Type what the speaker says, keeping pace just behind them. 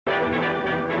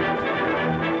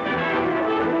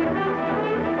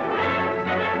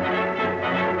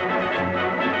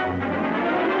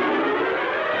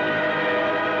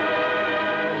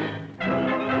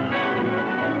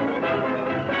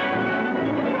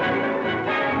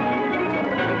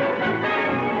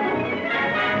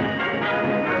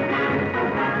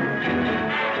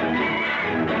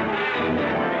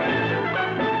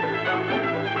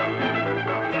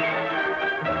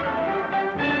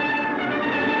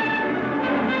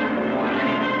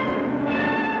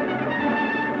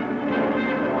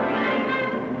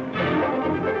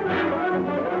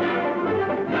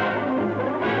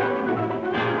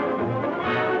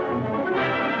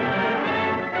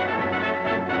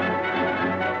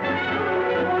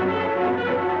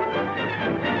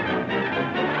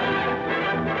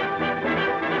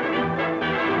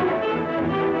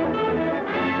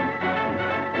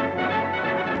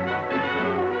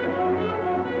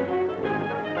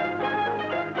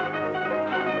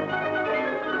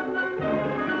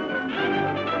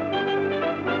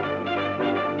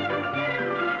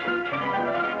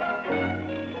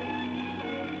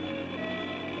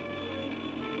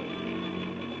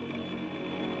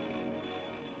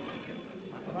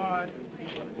All right.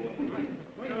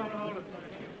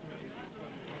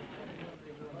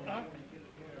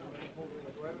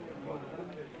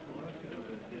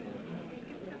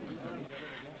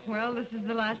 Well, this is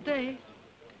the last day.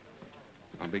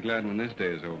 I'll be glad when this day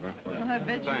is over. Well, I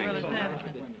bet you Thanks. will,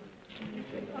 Sam.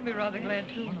 I'll be rather glad,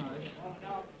 too.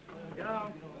 Get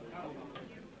out.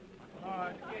 All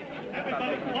right.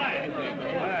 Everybody quiet.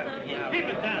 Keep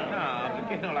it down.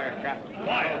 No, like a cat.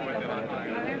 Quiet.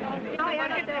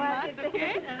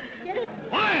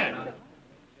 Quiet!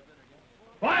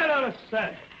 Quiet on a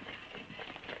set.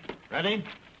 Ready?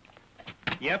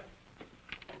 Yep.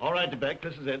 All right, DeBeck,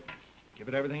 this is it. Give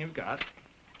it everything you've got.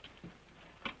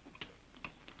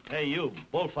 Hey, you,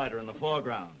 bullfighter in the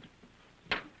foreground.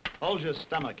 Hold your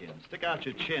stomach in. Stick out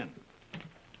your chin.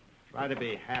 Try to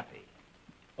be happy.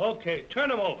 Okay,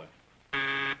 turn him over.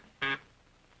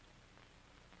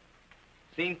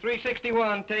 Scene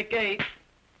 361, take 8.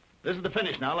 This is the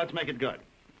finish now. Let's make it good.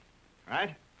 All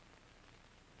right?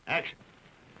 Action.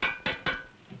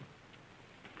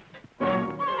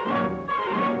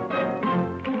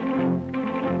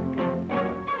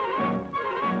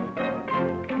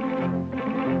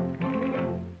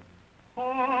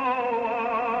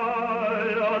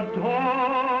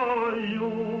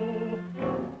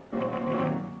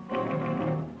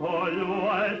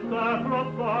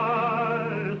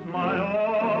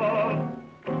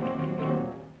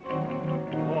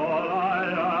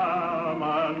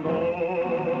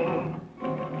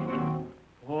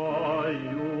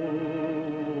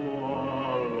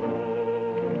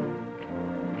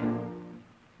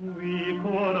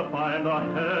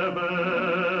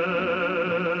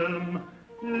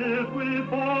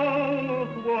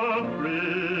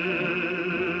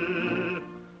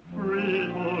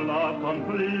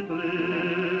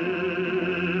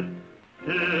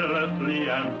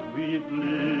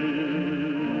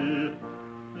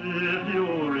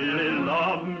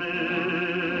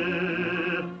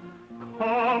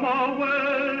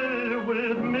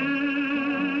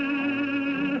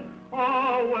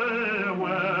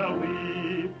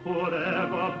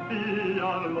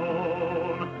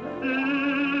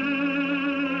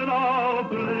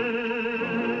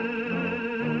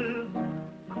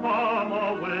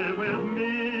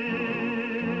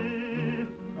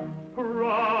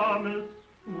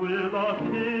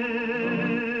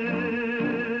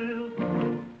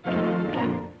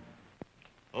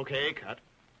 Okay, cut.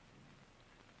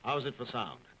 How's it for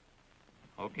sound?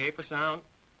 Okay for sound?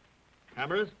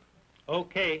 Cameras?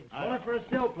 Okay. Hold it for a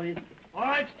still, please. All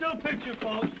right, still picture,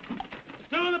 folks.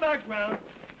 Still in the background.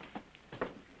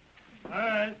 All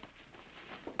right.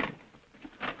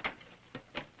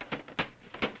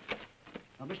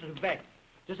 Now, Mr. Beck,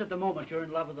 just at the moment you're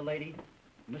in love with the lady.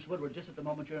 Miss Woodward, just at the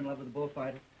moment you're in love with the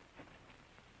bullfighter.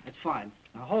 That's fine.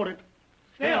 Now, hold it.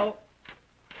 Still.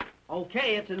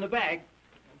 Okay, it's in the bag.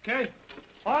 Okay.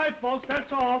 All right, folks,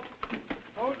 that's all.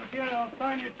 Hold it again, I'll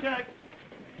sign your check.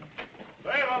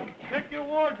 There, check your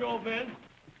wardrobe in.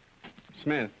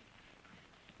 Smith,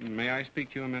 may I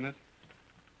speak to you a minute?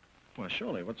 Well,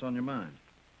 surely. What's on your mind?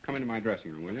 Come into my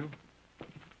dressing room, will you?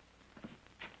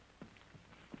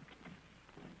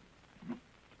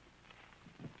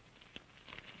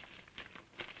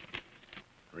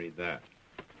 Read that.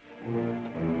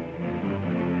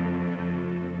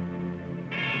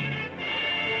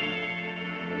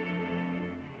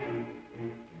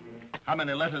 How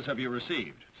many letters have you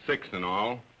received? 6 in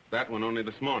all. That one only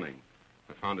this morning.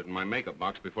 I found it in my makeup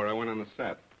box before I went on the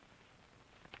set.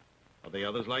 Are the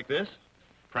others like this?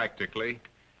 Practically.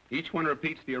 Each one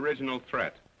repeats the original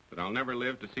threat, that I'll never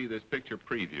live to see this picture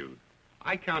previewed.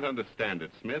 I can't understand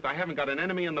it, Smith. I haven't got an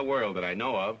enemy in the world that I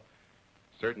know of.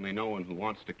 Certainly no one who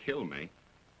wants to kill me.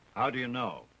 How do you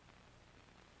know?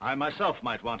 I myself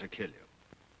might want to kill you.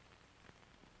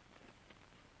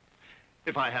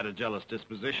 If I had a jealous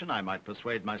disposition, I might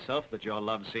persuade myself that your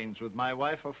love scenes with my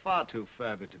wife are far too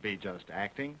fervid to be just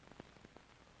acting.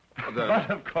 But,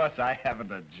 of course, I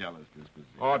haven't a jealous disposition.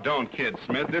 Oh, don't kid,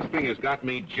 Smith. This thing has got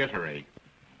me jittery.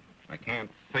 I can't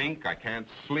think. I can't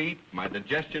sleep. My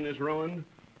digestion is ruined.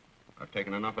 I've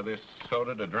taken enough of this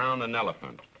soda to drown an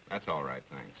elephant. That's all right,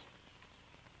 thanks.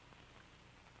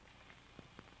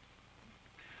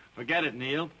 Forget it,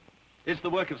 Neil. It's the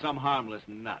work of some harmless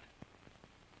nut.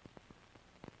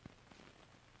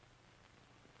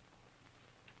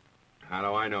 How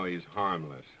do I know he's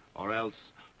harmless? Or else,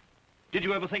 did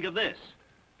you ever think of this?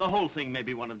 The whole thing may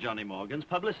be one of Johnny Morgan's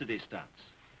publicity stunts.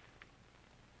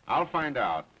 I'll find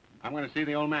out. I'm going to see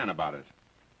the old man about it.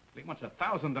 He wants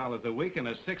 $1,000 a week and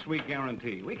a 6-week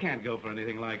guarantee. We can't go for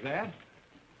anything like that.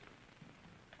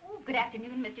 Oh, good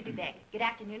afternoon, Mr. DeBeck. Good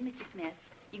afternoon, Mr. Smith.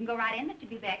 You can go right in, Mr.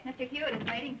 Dubeck. Mr. Hewitt is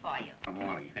waiting for you. Good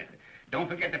morning. Don't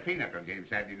forget the pinochle game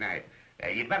Saturday night.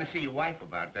 You better see your wife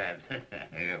about that.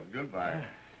 Yeah, goodbye.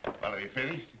 Well, have you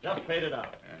finished? Just faded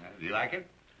out. Do you like it?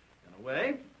 In a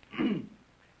way,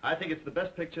 I think it's the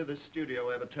best picture this studio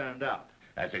ever turned out.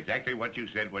 That's exactly what you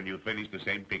said when you finished the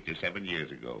same picture 7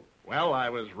 years ago. Well, I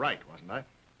was right, wasn't I?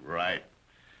 Right.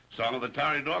 Song of the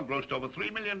Tarry Dog grossed over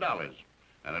 $3 million,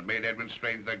 and it made Edwin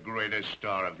Strange the greatest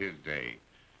star of his day.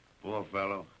 Poor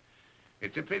fellow.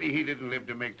 It's a pity he didn't live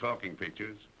to make talking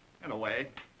pictures. In a way.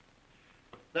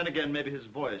 Then again, maybe his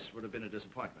voice would have been a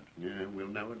disappointment. Yeah, we'll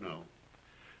never know.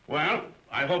 Well,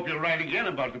 I hope you'll write again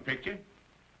about the picture.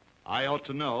 I ought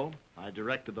to know. I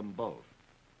directed them both.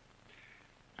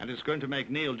 And it's going to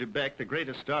make Neil Dubeck the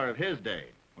greatest star of his day,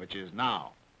 which is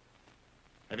now.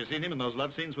 Have you seen him in those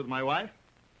love scenes with my wife?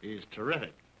 He's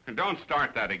terrific. And don't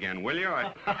start that again, will you?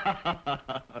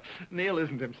 Neil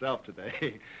isn't himself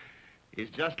today. He's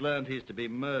just learned he's to be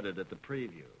murdered at the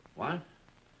preview. What?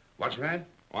 What's that?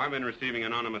 Oh, I've been receiving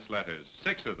anonymous letters,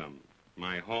 6 of them.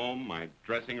 My home, my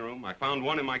dressing room. I found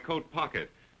one in my coat pocket.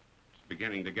 It's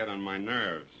beginning to get on my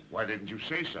nerves. Why didn't you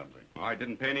say something? Oh, I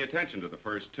didn't pay any attention to the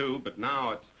first 2, but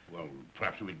now it's... Well,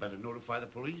 perhaps we'd better notify the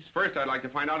police. First, I'd like to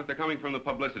find out if they're coming from the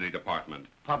publicity department.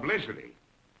 Publicity?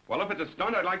 Well, if it's a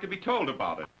stunt, I'd like to be told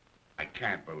about it. I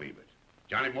can't believe it.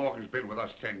 Johnny Morgan's been with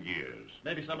us 10 years.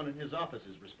 Maybe someone in his office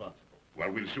is responsible.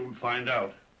 Well, we'll soon find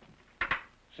out.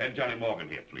 Send Johnny Morgan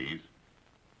here, please.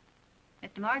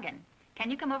 Mr. Morgan, can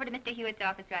you come over to Mr. Hewitt's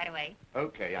office right away?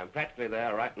 Okay, I'm practically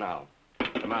there right now.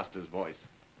 The master's voice.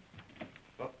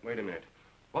 Oh, wait a minute.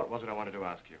 What was it I wanted to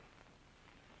ask you?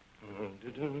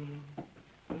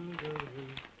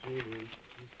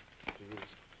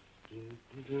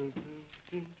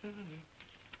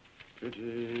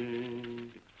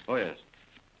 Oh, yes.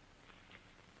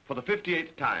 For the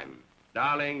 58th time,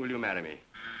 darling, will you marry me?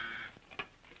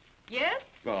 Yes?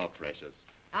 Oh, precious.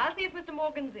 I'll see if Mr.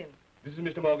 Morgan's in. This is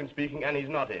Mr. Morgan speaking, and he's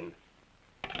not in.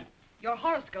 Your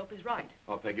horoscope is right.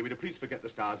 Oh, Peggy, will you please forget the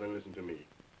stars and listen to me?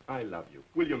 I love you.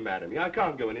 Will you marry me? I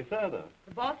can't go any further.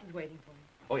 The boss is waiting for you.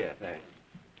 Oh, yeah, thanks.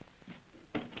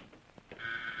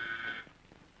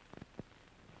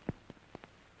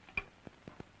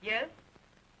 Yes?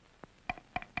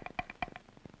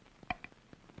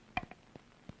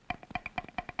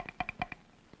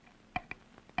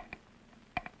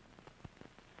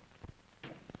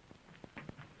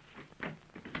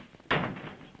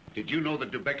 Did you know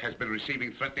that Dubeck has been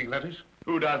receiving threatening letters?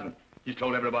 Who doesn't? He's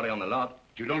told everybody on the lot.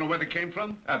 You don't know where they came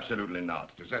from? Absolutely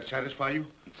not. Does that satisfy you?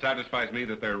 It satisfies me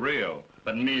that they're real.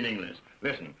 But meaningless.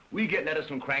 Listen, we get letters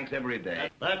from cranks every day.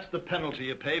 That's the penalty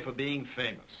you pay for being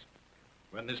famous.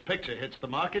 When this picture hits the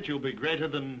market, you'll be greater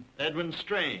than Edwin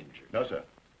Strange. No, sir.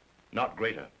 Not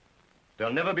greater.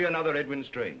 There'll never be another Edwin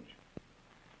Strange.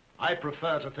 I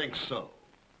prefer to think so.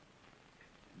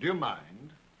 Do you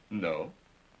mind? No.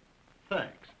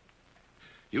 Thanks.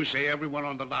 You say everyone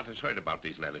on the lot has heard about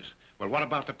these letters. Well, what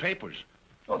about the papers?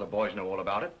 Oh, the boys know all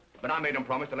about it. But I made them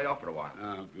promise to lay off for a while.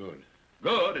 Oh, good.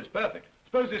 Good, it's perfect.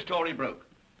 Suppose this story broke.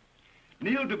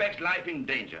 Neil Dubeck's life in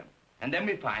danger. And then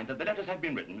we find that the letters have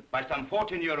been written by some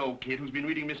 14-year-old kid who's been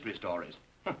reading mystery stories.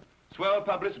 Swell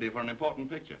publicity for an important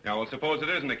picture. Yeah, well, suppose it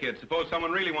isn't a kid. Suppose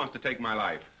someone really wants to take my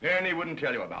life. And he wouldn't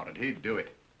tell you about it. He'd do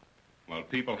it. Well,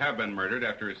 people have been murdered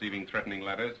after receiving threatening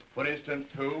letters. For instance,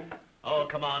 who? Oh,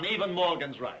 come on. Even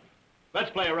Morgan's right.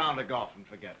 Let's play a round of golf and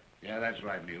forget it. Yeah, that's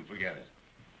right, Neil. Forget it.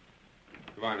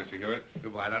 Goodbye, Mr. Hewitt.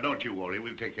 Goodbye. Now, don't you worry.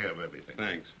 We'll take care of everything.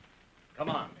 Thanks. Come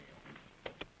on, Neil.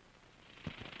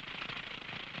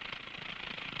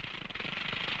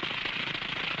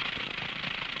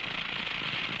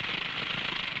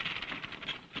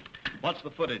 What's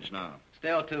the footage now?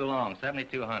 Still too long,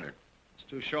 7,200. It's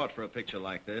too short for a picture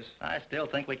like this. I still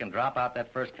think we can drop out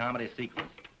that first comedy sequence.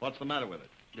 What's the matter with it?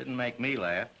 Didn't make me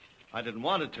laugh. I didn't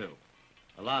want it to.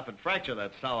 A laugh would fracture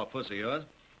that sour pussy of yours.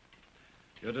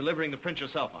 You're delivering the print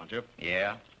yourself, aren't you?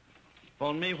 Yeah?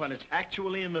 Phone me when it's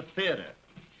actually in the theater.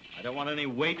 I don't want any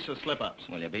wakes or slip-ups.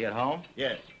 Will you be at home?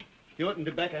 Yes. Hewitt and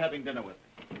Dubeck are having dinner with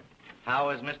me. How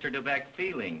is Mr. Dubeck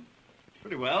feeling?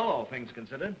 Pretty well, all things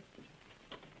considered.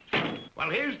 Well,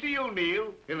 here's to you,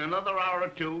 Neil. In another hour or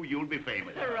two, you'll be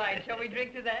famous. All right, shall we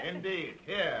drink to that? Indeed.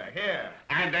 Here, here.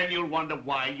 And then you'll wonder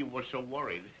why you were so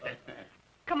worried.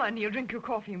 Come on, Neil, drink your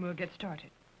coffee and we'll get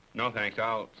started. No, thanks.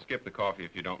 I'll skip the coffee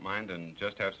if you don't mind and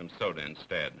just have some soda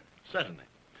instead. Certainly.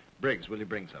 Briggs, will you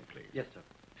bring some, please? Yes, sir.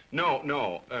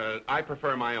 No. I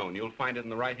prefer my own. You'll find it in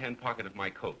the right-hand pocket of my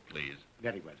coat, please.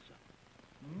 Very well,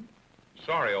 sir.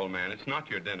 Sorry, old man. It's not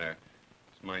your dinner.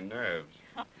 It's my nerves.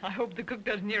 I hope the cook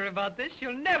doesn't hear about this.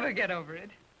 She'll never get over it.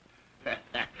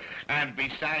 And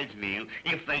besides, Neil,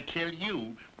 if they kill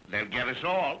you, they'll get us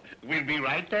all. We'll be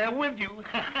right there with you.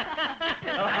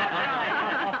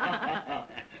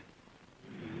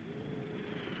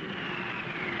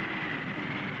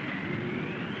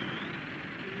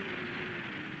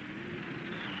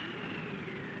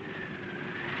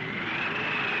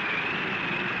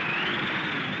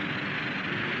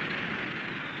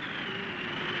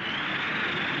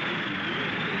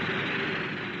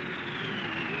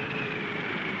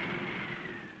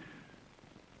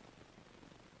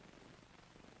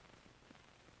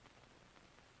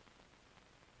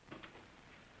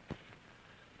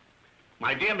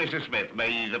 My dear Mrs. Smith,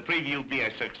 may the preview be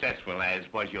as successful as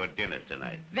was your dinner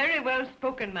tonight. Very well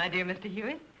spoken, my dear Mr.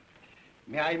 Hewitt.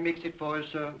 May I mix it for you,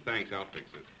 sir? Thanks, I'll fix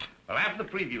it. Well, after the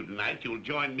preview tonight, you'll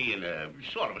join me in a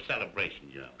sort of a celebration,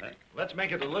 you know, eh? Let's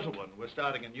make it a little one. We're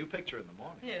starting a new picture in the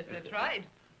morning. Yes, that's right.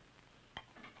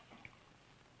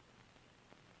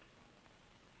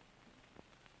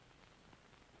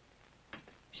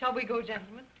 Shall we go,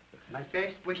 gentlemen? My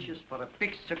best wishes for a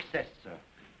big success, sir.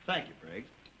 Thank you, Briggs.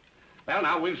 Well,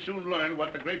 now, we'll soon learn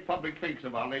what the great public thinks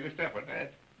of our latest effort,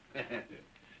 eh?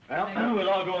 Well, we'll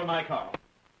all go in my car.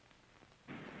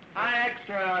 Hi,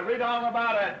 Extra. Read all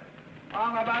about it.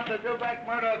 All about the Dubeck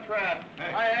murder threat.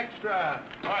 Hey. Hi, Extra.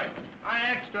 Hi.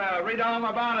 Hi, Extra. Read all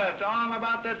about it. All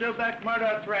about the Dubeck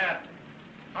murder threat.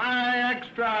 Hi,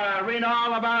 Extra. Read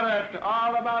all about it.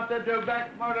 All about the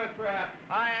Dubeck murder threat.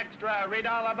 Hi, Extra. Read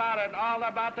all about it. All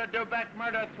about the Dubeck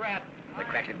murder threat. They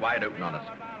cracked it wide open on us.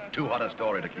 Too hot a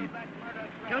story to keep.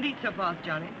 Don't eat so fast,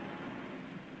 Johnny.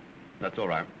 That's all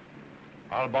right.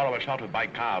 I'll borrow a shot of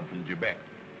bicarb from Dubeck.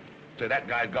 Say, that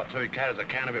guy's got so he carries a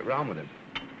can of it round with him.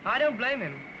 I don't blame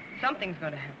him. Something's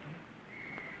going to happen.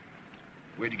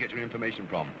 Where'd you get your information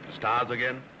from? The stars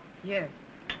again? Yes.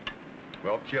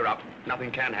 Well, cheer up.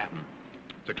 Nothing can happen.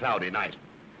 It's a cloudy night.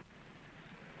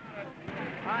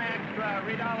 Hi, Extra.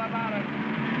 Read all about it.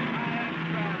 Hi,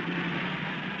 Extra.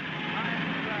 Hi,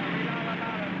 Extra. Read all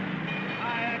about it.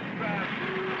 Hi, Extra.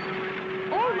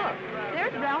 Oh, look.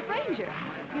 There's Ralph Ranger.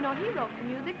 You know, he wrote the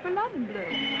music for Love and Blue.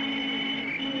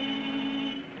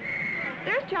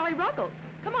 There's Charlie Ruggles.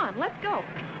 Come on, let's go.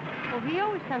 Well, he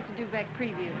always comes to Dubeck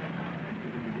preview.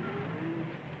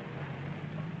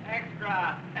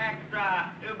 Extra,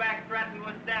 extra, Dubeck threatened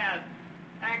with death.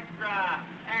 Extra,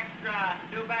 extra,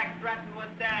 Dubeck threatened with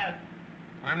death.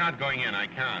 I'm not going in, I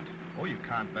can't. Oh, you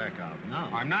can't back out now.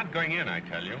 I'm not going in, I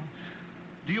tell you.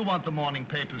 Do you want the morning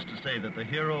papers to say that the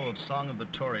hero of Song of the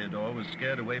Toreador was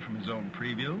scared away from his own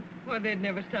preview? Well, they'd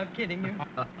never stop kidding you.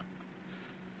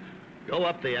 Go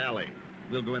up the alley.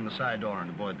 We'll go in the side door and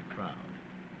avoid the crowd.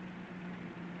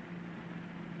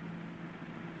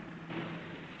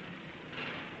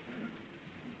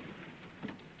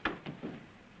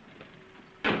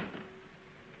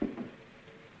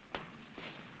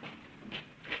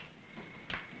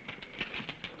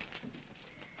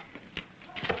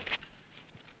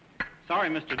 Sorry,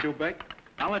 Mr. Dubeck.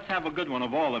 Now let's have a good one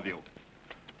of all of you.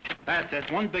 That's it.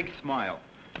 One big smile.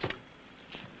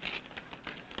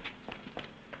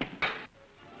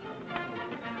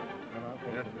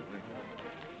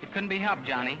 It couldn't be helped,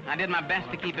 Johnny. I did my best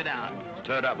to keep it out.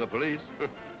 Stirred up the police.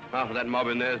 Half of that mob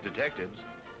in there's detectives.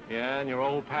 Yeah, and your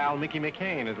old pal Mickey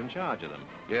McCain is in charge of them.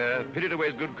 Yeah, pity to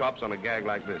waste good cops on a gag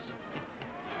like this.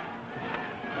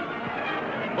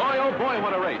 Boy, oh boy,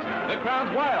 what a race. The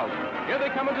crowd's wild. Here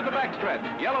they come into the backstretch.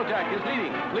 Yellow Jack is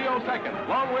leading. Leo second.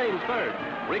 Long Range third.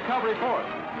 Recovery fourth.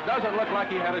 Doesn't look like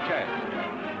he had a chance.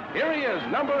 Here he is,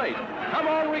 number 8. Come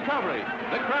on, Recovery.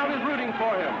 The crowd is rooting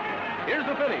for him. Here's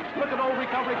the finish. Look at old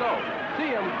Recovery go.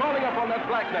 See him crawling up on that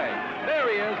black nag. There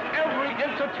he is, every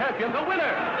inch a champion, the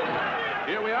winner.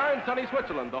 Here we are in sunny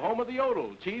Switzerland, the home of the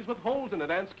yodel, cheese with holes in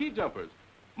it, and ski jumpers.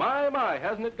 My,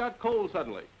 hasn't it got cold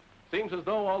suddenly? Seems as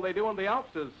though all they do on the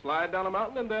Alps is slide down a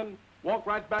mountain and then walk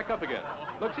right back up again.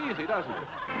 Looks easy, doesn't it?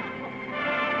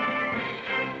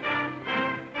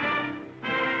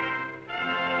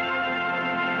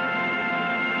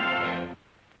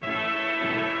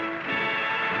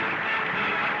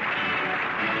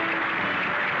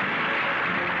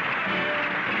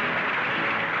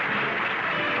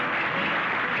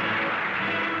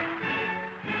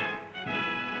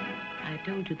 I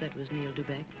told you that was Neil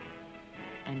Dubeck.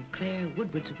 And Claire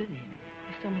Woodward's with him.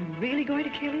 Is someone really going to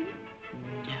kill him?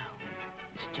 No.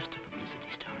 It's just a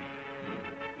publicity story.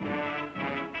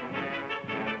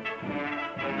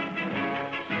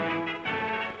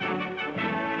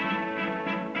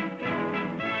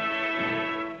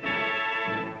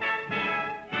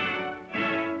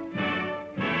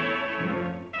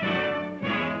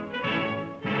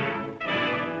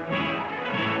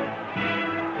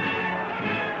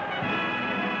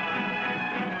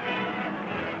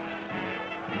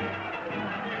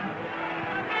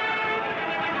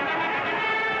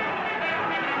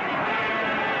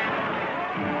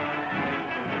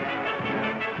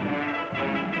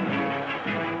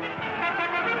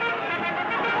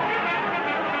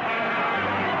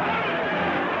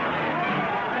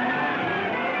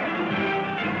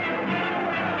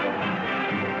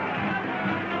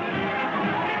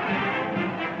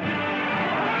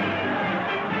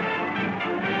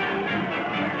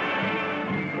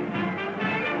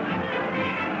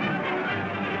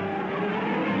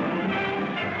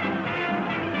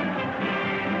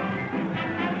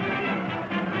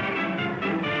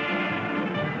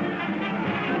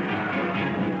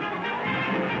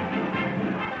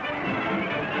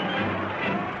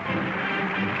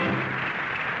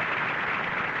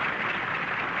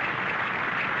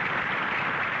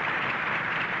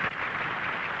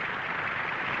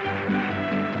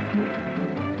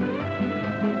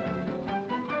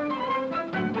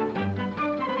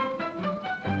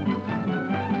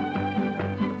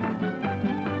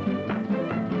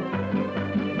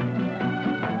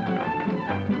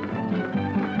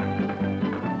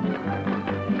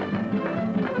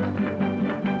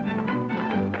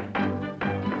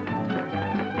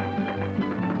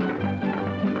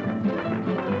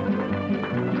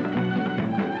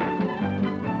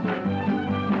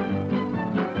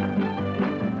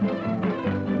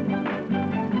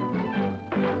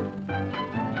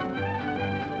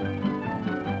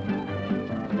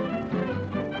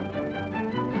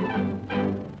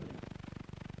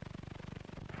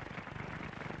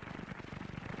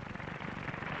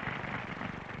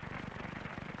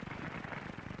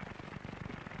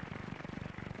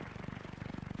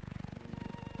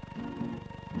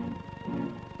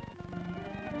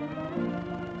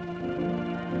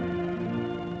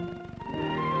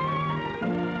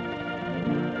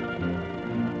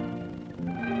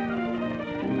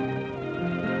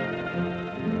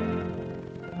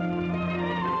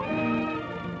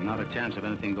 Chance of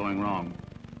anything going wrong.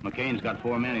 McCain's got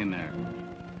 4 men in there.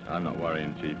 I'm not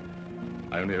worrying, Chief.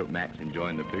 I only hope Mac's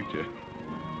enjoying the picture.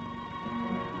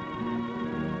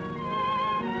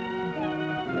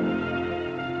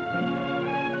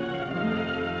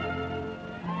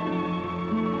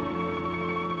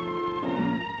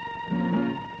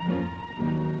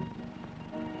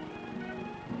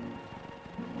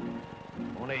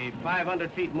 Only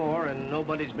 500 feet more and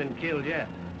nobody's been killed yet.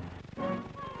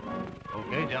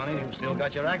 Okay, Johnny, you've still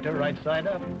got your actor right side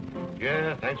up.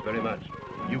 Yeah, thanks very much.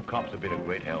 You cops have been a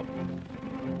great help.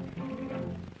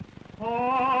 I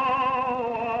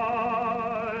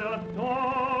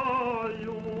adore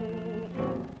you.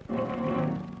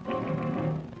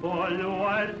 For you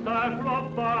I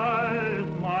sacrifice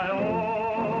my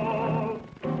all.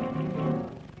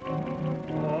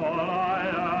 All I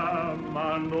am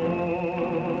and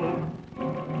all.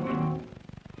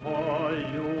 For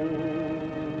you.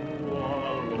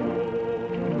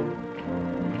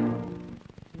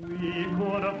 We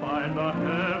could find a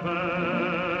heaven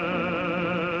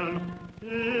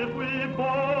if we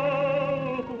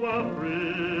both were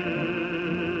free,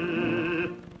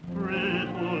 free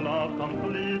to love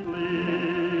completely,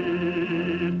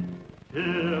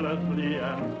 fearlessly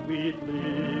and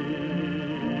sweetly.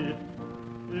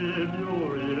 If you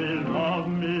really love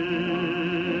me,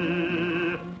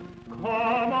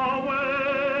 come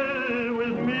away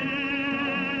with me,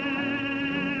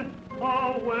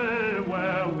 away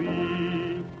where we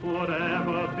could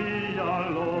ever be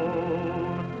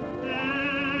alone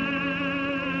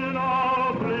in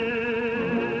our bliss.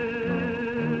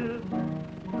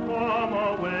 Come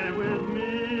away with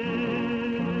me,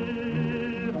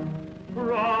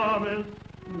 promise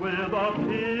with a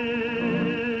kiss.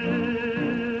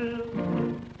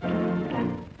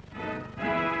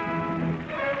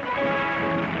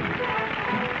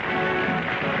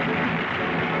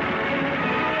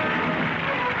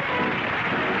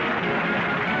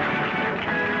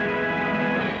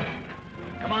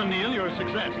 Come on, Neil, you're a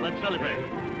success. Let's celebrate.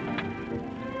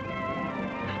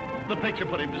 The picture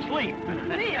put him to sleep.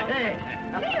 Neil! Hey.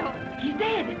 Neil! He's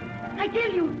dead! I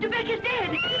tell you, DeBeck is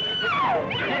dead!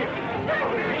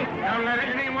 Don't let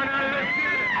anyone out of this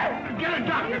theater. Get a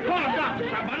doctor. Call a doctor,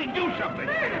 somebody. Do something.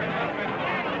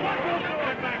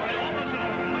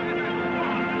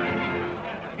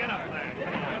 Get up there.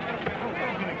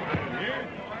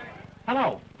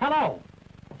 Hello, hello.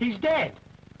 He's dead.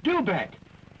 Dubeck.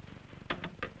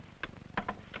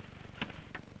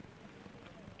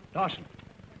 Dawson.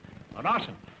 Now,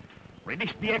 Dawson,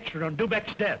 release the extra on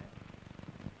Dubeck's death.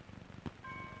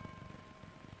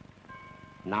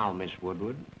 Now, Miss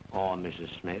Woodward, or Mrs.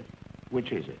 Smith,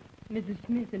 which is it? Mrs.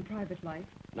 Smith in private life.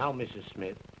 Now, Mrs.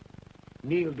 Smith,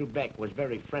 Neil Dubeck was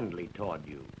very friendly toward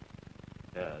you.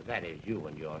 That is, you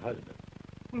and your husband.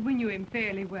 Well, we knew him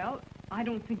fairly well. I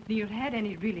don't think Neil had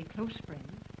any really close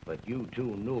friends. But you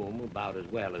two knew him about as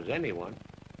well as anyone.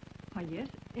 Why, yes,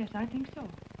 I think so.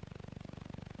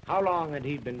 How long had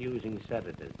he been using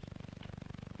sedatives?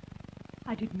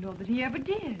 I didn't know that he ever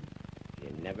did. You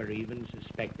never even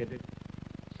suspected it?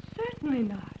 Certainly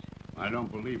not. I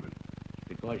don't believe it.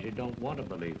 Because you don't want to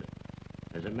believe it.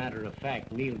 As a matter of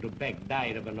fact, Neil Dubeck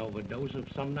died of an overdose of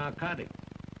some narcotic.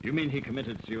 You mean he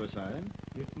committed suicide?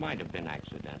 It might have been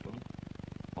accidental,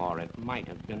 or it might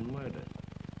have been murder.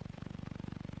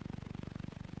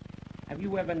 Have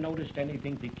you ever noticed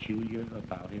anything peculiar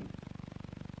about him?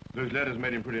 Those letters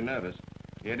made him pretty nervous.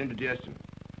 He had indigestion.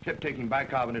 Kept taking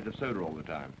bicarbonate of soda all the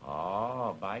time.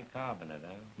 Oh, bicarbonate,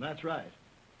 huh? That's right.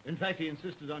 In fact, he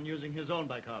insisted on using his own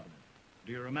bicarbonate.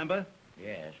 Do you remember?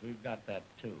 Yes, we've got that,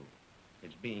 too.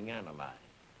 It's being analyzed.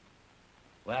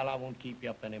 Well, I won't keep you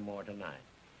up any more tonight.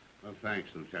 Well, thanks,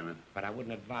 Lieutenant. But I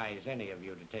wouldn't advise any of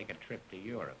you to take a trip to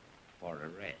Europe for a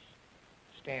rest.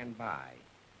 Stand by.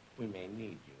 We may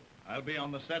need you. I'll be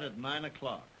on the set at 9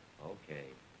 o'clock. Okay.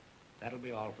 That'll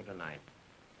be all for tonight.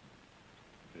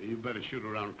 You better shoot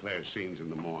around Claire's scenes in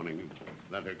the morning and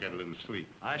let her get a little sleep.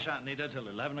 I shan't need her till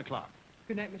 11 o'clock.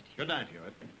 Good night, Mr. Good night,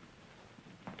 Hewitt.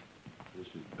 This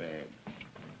is bad.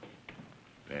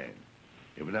 Bad.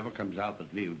 If it ever comes out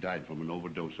that Neil died from an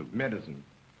overdose of medicine.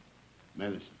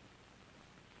 Medicine?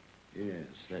 Yes,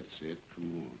 that's it.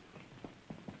 Come on.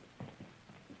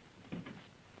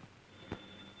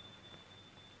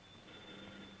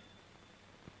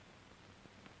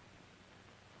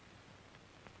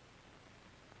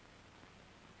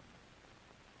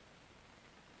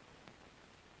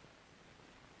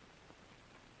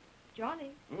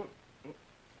 Johnny.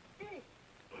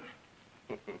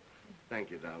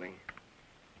 Thank you, darling.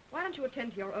 Why don't you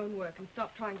attend to your own work and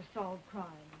stop trying to solve crime?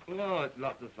 No, it's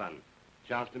lots of fun.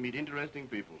 Chance to meet interesting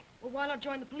people. Well, why not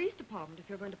join the police department if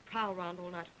you're going to prowl around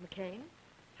all night at McCain?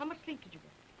 How much sleep did you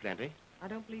get? Plenty. I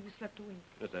don't believe you slept a wink.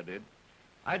 Yes, I did.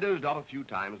 I dozed off a few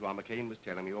times while McCain was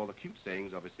telling me all the cute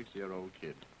sayings of a 6-year-old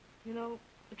kid. You know,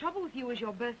 the trouble with you is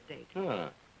your birth date. Huh.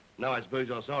 Now I suppose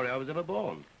you're sorry I was ever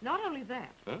born. Not only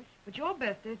that, Huh? but your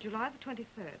birthday is July the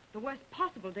 23rd, the worst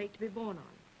possible date to be born on.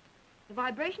 The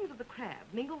vibrations of the crab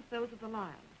mingle with those of the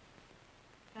lion.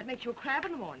 That makes you a crab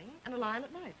in the morning and a lion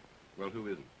at night. Well, who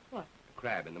isn't? What? A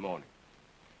crab in the morning.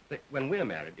 When we're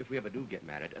married, if we ever do get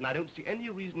married, and I don't see any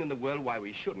reason in the world why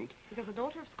we shouldn't. Because a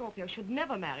daughter of Scorpio should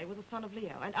never marry with a son of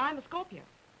Leo, and I'm a Scorpio.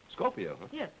 Scorpio, huh?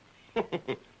 Yes.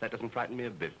 That doesn't frighten me a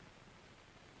bit.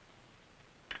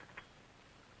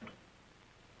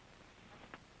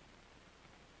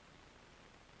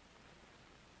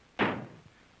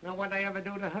 Now, what'd I ever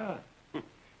do to her?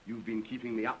 You've been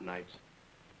keeping me up nights.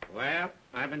 Well,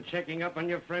 I've been checking up on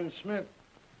your friend Smith.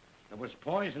 There was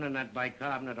poison in that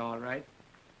bicarbonate, all right.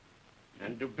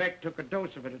 And Dubeck took a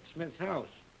dose of it at Smith's house.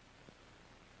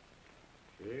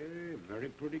 Hey, very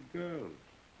pretty girl.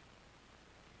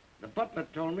 The butler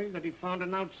told me that he found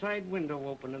an outside window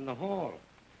open in the hall.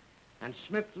 And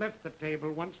Smith left the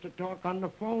table once to talk on the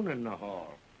phone in the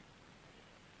hall.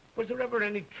 Was there ever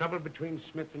any trouble between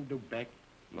Smith and Dubeck?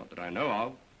 Not that I know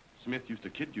of. Smith used to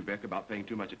kid Dubeck about paying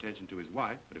too much attention to his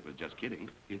wife, but it was just kidding.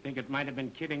 You think it might have been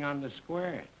kidding on the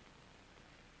square?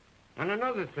 And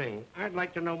another thing, I'd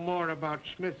like to know more about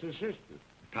Smith's assistant.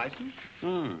 Tyson?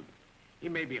 He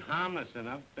may be harmless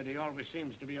enough, but he always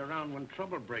seems to be around when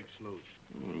trouble breaks loose.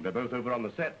 They're both over on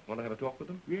the set. Want to have a talk with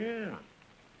them? Yeah.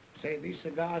 Say, these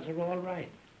cigars are all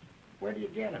right. Where do you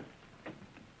get them?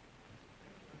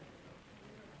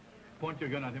 Point your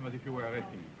gun at him as if you were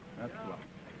arresting him. That's right.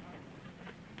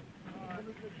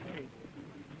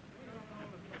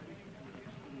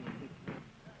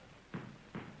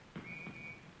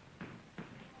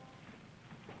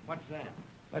 What's that?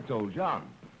 That's old John.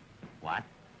 What?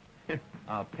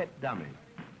 Our pet dummy.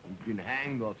 He's been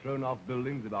hanged or thrown off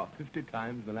buildings about 50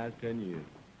 times in the last 10 years.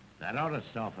 That ought to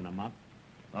soften him up.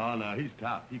 Oh, no, he's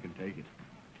tough. He can take it.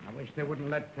 I wish they wouldn't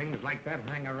let things like that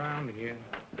hang around here.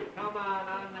 Come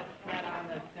on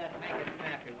the set. Make it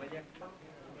snappy, will you?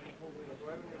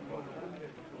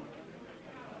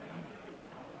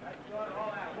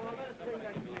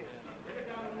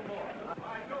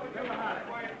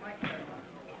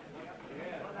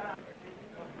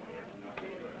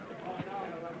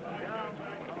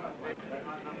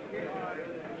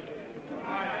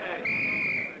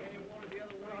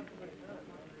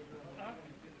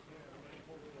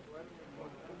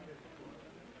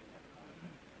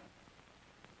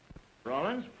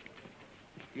 Rollins,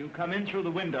 you come in through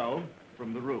the window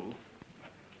from the roof.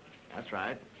 That's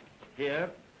right. Here,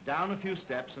 down a few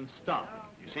steps and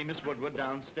stop. You see Miss Woodward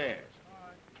downstairs.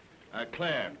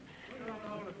 Claire.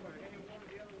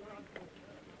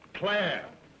 Claire.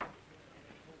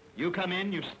 You come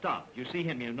in, you stop. You see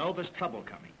him, you know there's trouble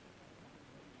coming.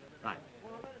 Right.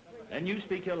 Then you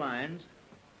speak your lines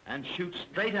and shoot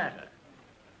straight at her.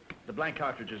 The blank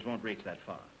cartridges won't reach that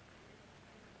far.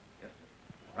 Yes.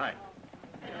 Right.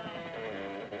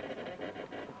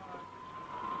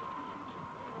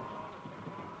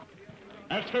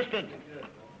 Assistant!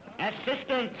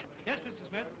 Assistant! Yes, Mr.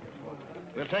 Smith.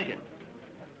 We'll take it.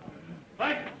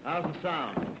 Right. How's the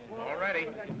sound? All ready.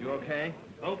 You okay?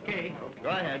 Okay. Go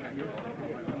ahead.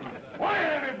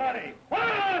 Quiet, everybody!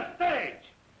 Quiet on the stage!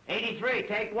 83,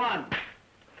 take one.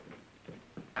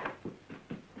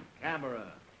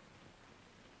 Camera.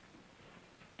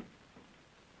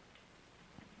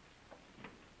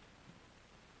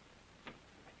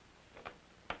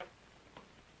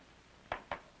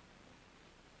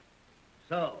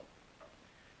 So,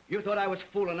 you thought I was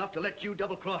fool enough to let you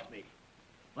double-cross me.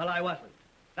 Well, I wasn't.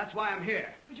 That's why I'm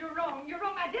here. But you're wrong. You're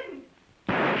wrong. I didn't.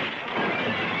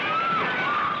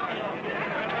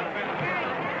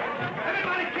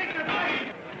 Everybody kick the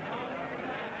blade!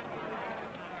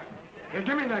 Here,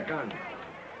 give me that gun.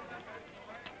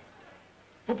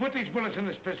 Who put these bullets in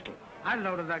this pistol? I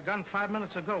loaded that gun 5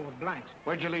 minutes ago with blanks.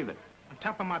 Where'd you leave it? On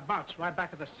top of my box, right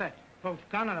back of the set. Both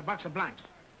gun and a box of blanks.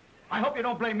 I hope you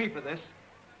don't blame me for this.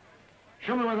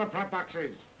 Show me where the prop box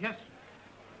is. Yes.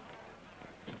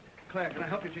 Claire, can I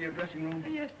help you to your dressing room?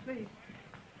 Yes, please.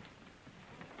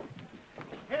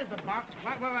 Here's the box,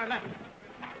 right where I left it.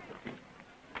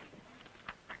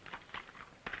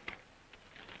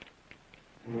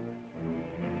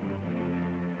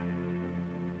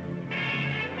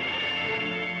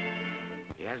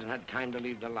 He hasn't had time to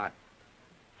leave the lot.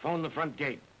 Phone the front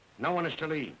gate. No one is to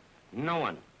leave. No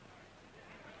one.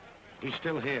 He's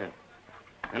still here.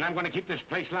 And I'm going to keep this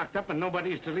place locked up, and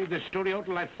nobody is to leave this studio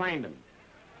till I find him.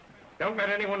 Don't let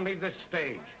anyone leave this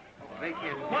stage. Thank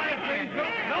you. Quiet, please.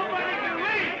 Nobody can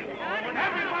leave.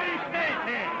 Everybody stays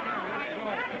here.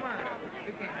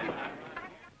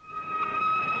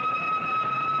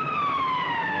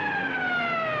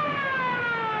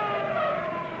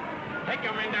 Take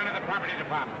your men down to the property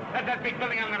department. That's that big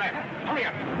building on the left. Hurry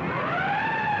up.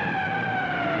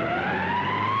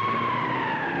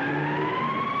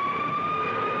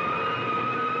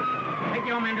 Take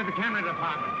your men to the camera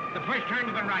department. The first turn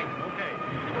to the right. Okay.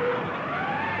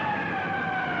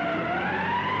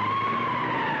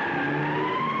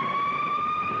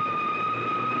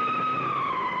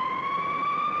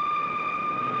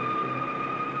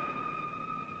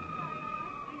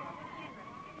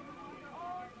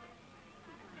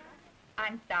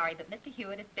 I'm sorry, but Mr.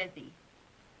 Hewitt is busy.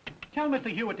 Tell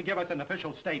Mr. Hewitt to give us an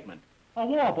official statement. A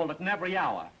war bulletin in every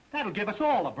hour. That'll give us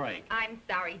all a break. I'm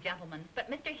sorry, gentlemen, but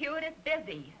Mr. Hewitt is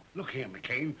busy. Look here,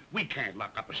 McCain. We can't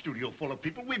lock up a studio full of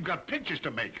people. We've got pictures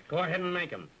to make. Go ahead and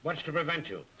make them. What's to prevent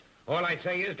you? All I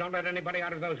say is don't let anybody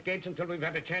out of those gates until we've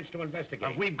had a chance to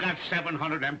investigate. We've got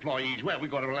 700 employees. Where are we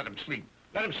going to let them sleep?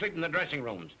 Let them sleep in the dressing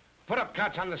rooms. Put up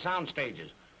cots on the sound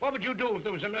stages. What would you do if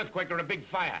there was an earthquake or a big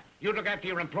fire? You'd look after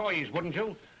your employees, wouldn't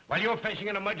you? Well, you're facing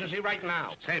an emergency right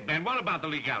now. Say, Ben, what about the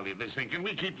legality of this thing? Can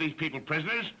we keep these people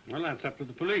prisoners? Well, that's up to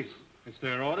the police. It's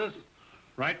their orders.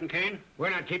 Right, McCain?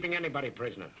 We're not keeping anybody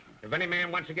prisoner. If any man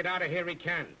wants to get out of here, he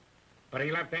can. But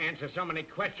he'll have to answer so many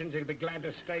questions, he'll be glad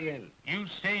to stay in.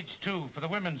 Use stage 2 for the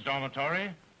women's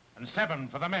dormitory and 7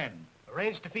 for the men.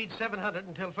 Arranged to feed 700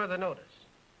 until further notice.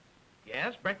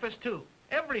 Yes, breakfast too.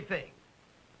 Everything.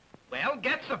 Well,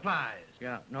 get supplies.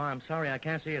 Yeah, no, I'm sorry, I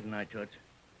can't see it tonight, Toots.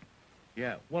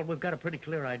 Yeah, well, we've got a pretty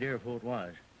clear idea of who it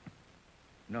was.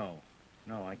 No,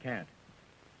 I can't.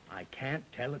 I can't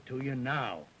tell it to you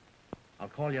now. I'll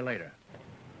call you later.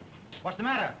 What's the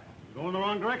matter? You're going the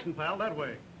wrong direction, pal, that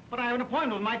way. But I have an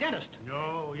appointment with my dentist.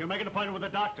 No, you're making an appointment with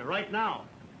the doctor right now.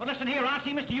 Well, listen here, I'll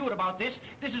see Mr. Hewitt about this.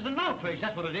 This is an outrage,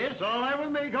 that's what it is. It's all right with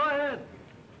me. Go ahead.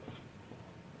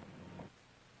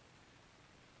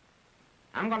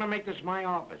 I'm going to make this my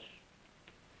office.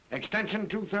 Extension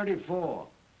 234.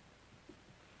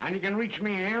 And you can reach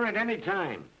me here at any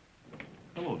time.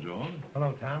 Hello, John.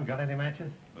 Hello, Tom. Got any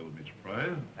matches? That would be a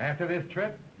surprise. After this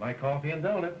trip, my coffee and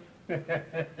donuts.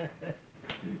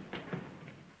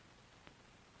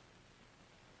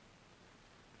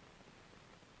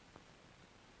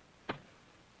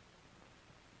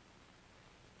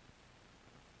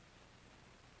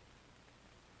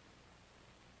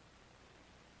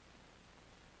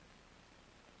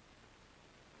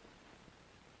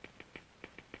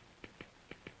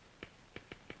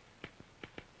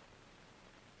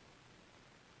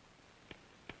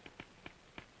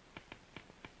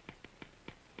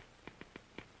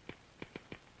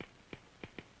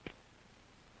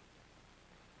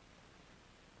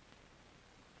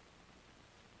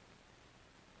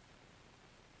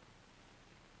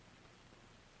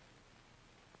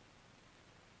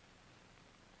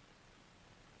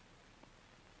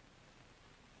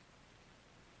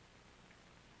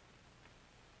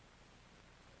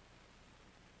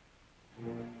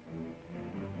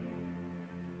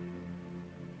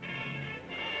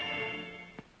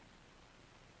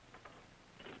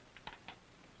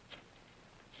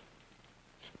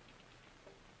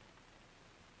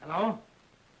 Hello?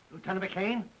 Lieutenant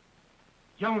McCain?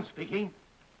 Jones speaking.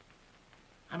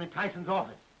 I'm in Tyson's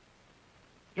office.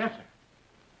 Yes, sir.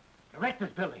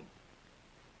 Director's building.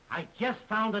 I just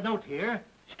found a note here.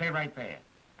 Stay right there.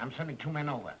 I'm sending 2 men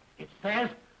over. It says...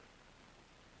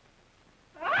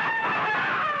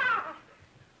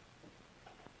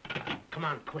 Come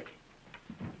on, quick.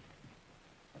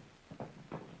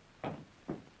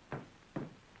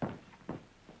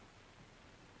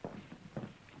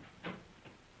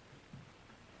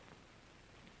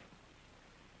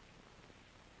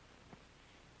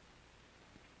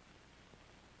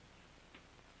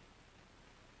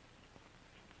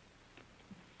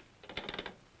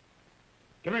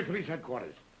 Surrey Police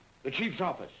Headquarters. The Chief's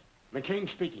office.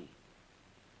 McCain speaking.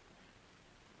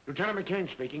 Lieutenant McCain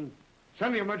speaking.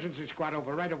 Send the emergency squad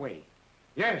over right away.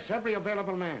 Yes, every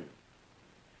available man.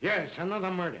 Yes, another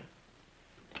murder.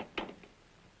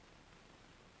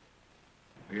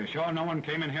 Are you sure no one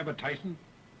came in here but Tyson?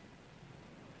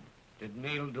 Did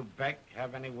Neil Dubeck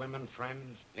have any women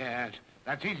friends? Yes,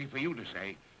 that's easy for you to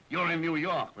say. You're in New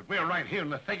York, but we're right here in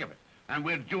the thick of it. And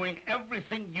we're doing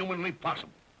everything humanly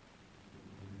possible.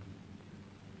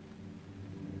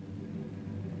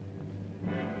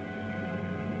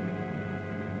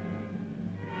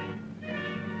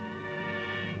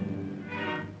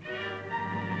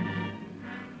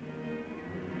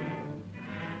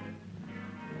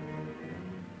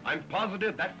 I'm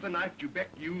positive that's the knife Dubeck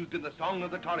used in the Song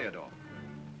of the Toreador.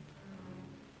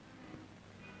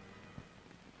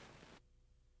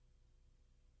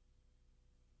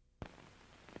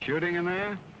 Shooting in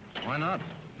there? Why not?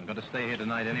 I'm going to stay here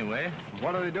tonight anyway.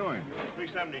 What are they doing?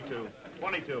 372,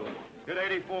 22, hit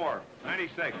 84,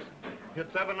 96, hit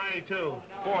 792,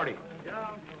 40.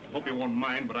 Hope you won't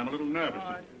mind, but I'm a little nervous.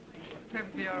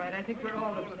 Perfectly all right. I think we're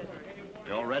all upset.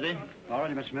 You all ready? All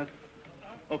ready, Miss Smith.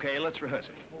 Okay, let's rehearse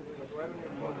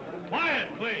it. Quiet,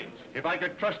 please. If I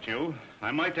could trust you,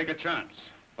 I might take a chance.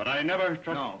 But I never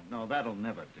trust... No, that'll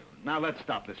never do. Now, let's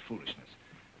stop this foolishness.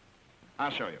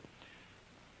 I'll show you.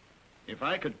 If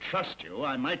I could trust you,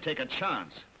 I might take a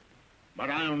chance. But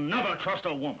I'll never trust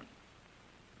a woman.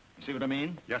 You see what I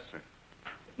mean? Yes, sir.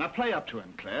 Now, play up to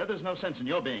him, Claire. There's no sense in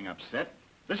your being upset.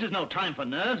 This is no time for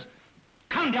nerves.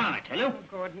 Calm down, I tell you. Oh,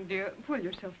 Gordon, dear, pull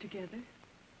yourself together.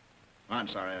 I'm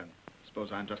sorry. I suppose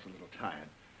I'm just a little tired.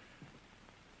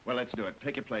 Well, let's do it.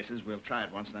 Pick your places. We'll try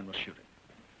it once, and then we'll shoot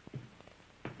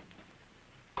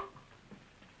it.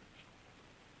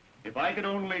 If I could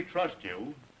only trust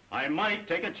you, I might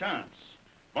take a chance.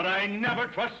 But I never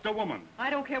trust a woman. I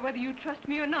don't care whether you trust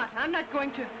me or not. I'm not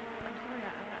going to... I'm sorry,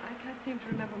 I can't seem to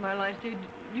remember my lines, dear.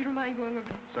 Do you mind going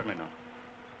over... Certainly not.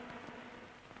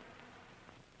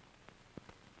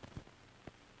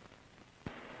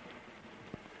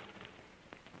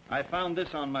 I found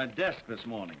this on my desk this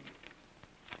morning.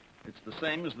 It's the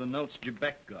same as the notes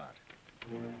Dubeck got.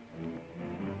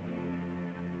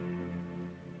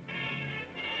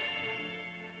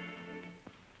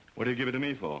 What do you give it to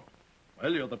me for?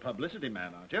 Well, you're the publicity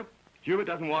man, aren't you? Hewitt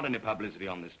doesn't want any publicity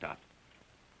on this stuff.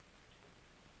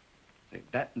 Say,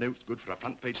 that note's good for a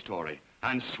front-page story.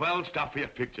 And swell stuff for your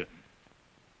picture.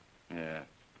 Yeah.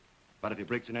 But if he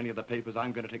breaks in any of the papers,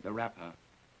 I'm going to take the rap, huh?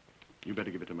 You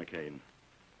better give it to McCain.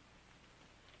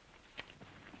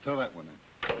 Throw that one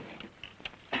in.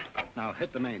 Now,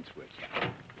 hit the main switch.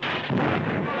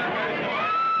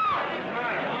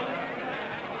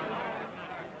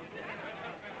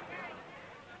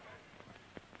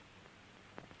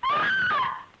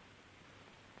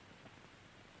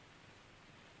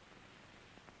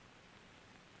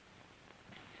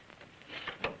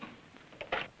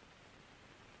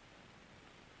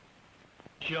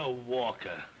 Joe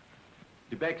Walker.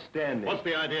 Dubeck standing. What's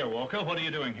the idea, Walker? What are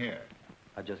you doing here?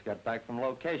 I just got back from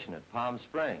location at Palm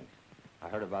Springs. I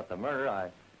heard about the murder.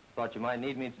 I thought you might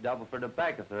need me to double for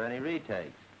Dubeck if there are any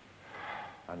retakes.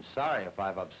 I'm sorry if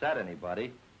I've upset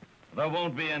anybody. There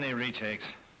won't be any retakes.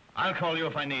 I'll call you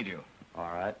if I need you.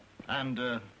 All right. And,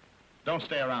 don't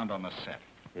stay around on the set.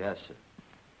 Yes,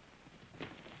 sir.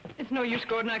 It's no use,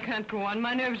 Gordon. I can't go on.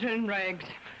 My nerves are in rags.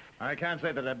 I can't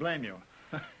say that I blame you.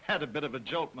 Had a bit of a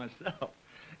jolt myself.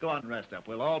 Go on and rest up.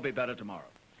 We'll all be better tomorrow.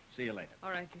 See you later.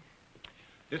 All right, dear.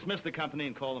 Dismiss the company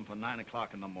and call them for 9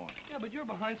 o'clock in the morning. Yeah, but you're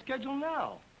behind schedule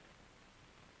now.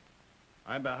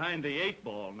 I'm behind the 8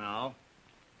 ball now.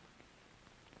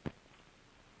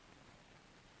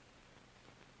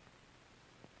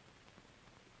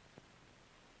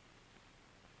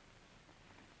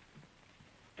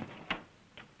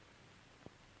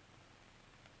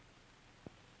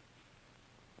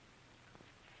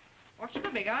 What's the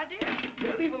big idea?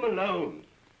 Leave him alone.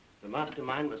 The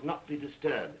mastermind was not to be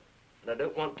disturbed. And I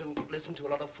don't want to listen to a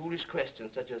lot of foolish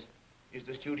questions such as, is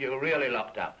the studio really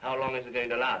locked up? How long is it going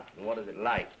to last? And what is it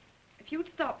like? If you'd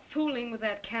stop fooling with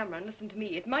that camera and listen to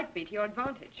me, it might be to your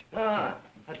advantage. Ah,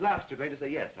 at last you're going to say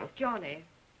yes, huh? Johnny,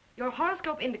 your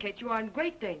horoscope indicates you are in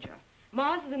great danger.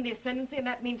 Mars is in the ascendancy, and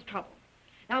that means trouble.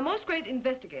 Now, most great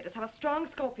investigators have a strong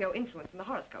Scorpio influence in the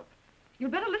horoscope.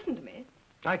 You'd better listen to me.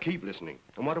 I keep listening.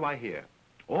 And what do I hear?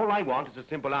 All I want is a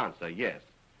simple answer, yes.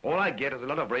 All I get is a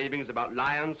lot of ravings about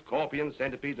lions, scorpions,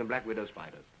 centipedes, and black widow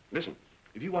spiders. Listen,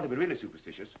 if you want to be really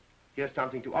superstitious, here's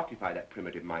something to occupy that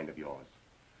primitive mind of yours.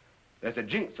 There's a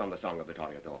jinx on the Song of the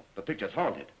Toreador. The picture's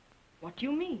haunted. What do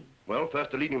you mean? Well, first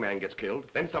the leading man gets killed,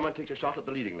 then someone takes a shot at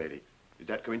the leading lady. Is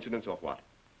that coincidence or what?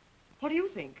 What do you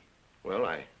think? Well,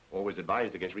 I always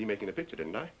advised against remaking the picture,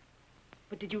 didn't I?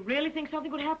 But did you really think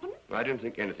something would happen? I didn't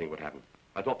think anything would happen.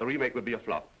 I thought the remake would be a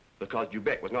flop, because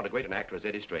Dubeck was not as great an actor as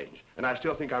Eddie Strange. And I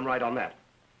still think I'm right on that.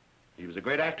 He was a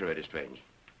great actor, Eddie Strange.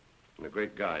 And a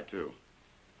great guy, too.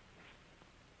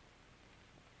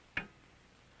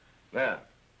 There.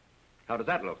 How does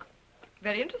that look?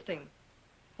 Very interesting.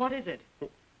 What is it?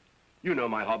 You know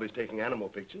my hobby's taking animal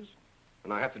pictures.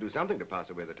 And I have to do something to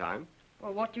pass away the time.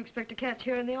 Well, what do you expect to catch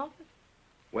here in the office?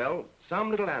 Well,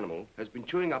 some little animal has been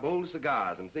chewing up old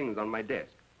cigars and things on my desk.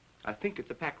 I think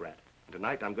it's a pack rat. And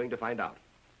tonight I'm going to find out.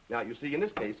 Now, you see, in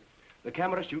this case, the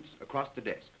camera shoots across the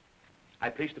desk. I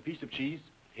place the piece of cheese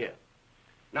here.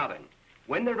 Now then,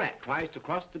 when the rat tries to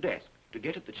cross the desk to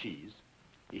get at the cheese,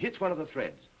 he hits one of the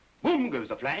threads. Boom goes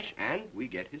the flash, and we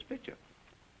get his picture.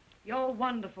 You're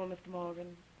wonderful, Mr.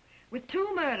 Morgan. With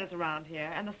 2 murders around here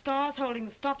and the stars holding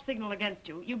the stop signal against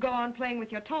you, you go on playing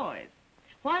with your toys.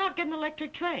 Why not get an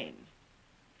electric train?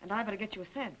 And I better get you a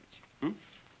sandwich.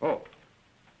 Oh.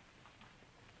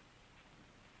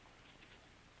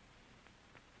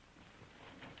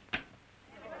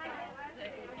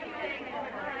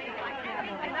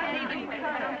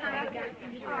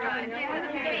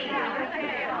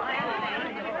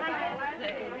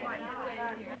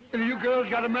 Any of you girls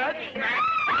got a match?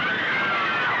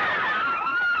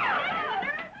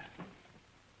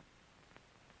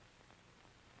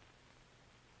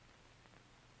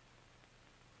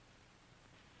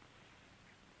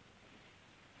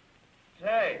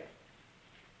 Say,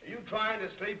 are you trying to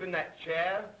sleep in that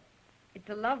chair? It's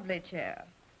a lovely chair.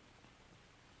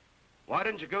 Why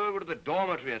didn't you go over to the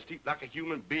dormitory and sleep like a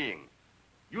human being?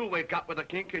 You'll wake up with a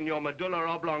kink in your medulla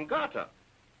oblongata.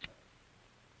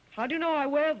 How do you know I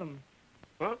wear them?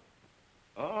 Huh?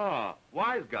 Ah,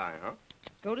 wise guy, huh?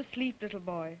 Go to sleep, little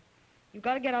boy. You've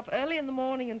got to get up early in the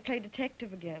morning and play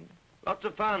detective again. Lots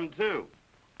of fun, too.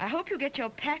 I hope you get your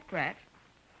pack rat.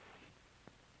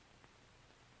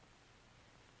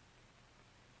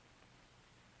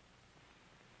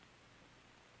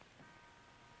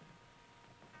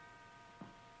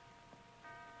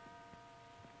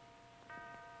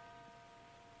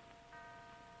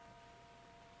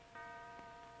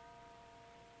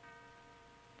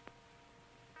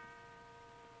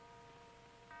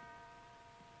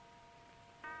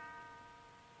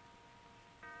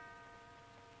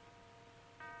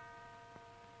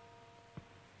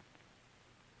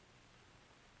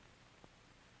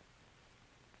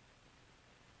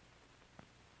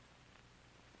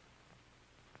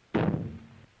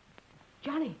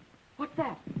 Johnny, what's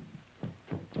that?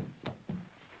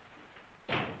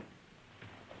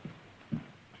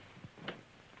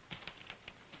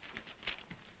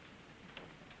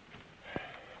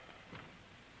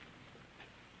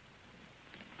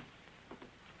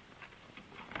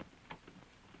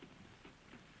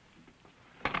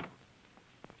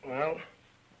 Well,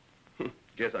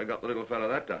 guess I got the little fella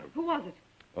that time. Who was it?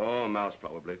 Oh, mouse,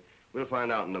 probably. We'll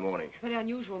find out in the morning. Very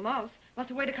unusual mouse. Must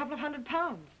have weighed a couple of 100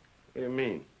 pounds. What do you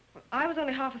mean? Well, I was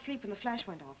only half asleep when the flash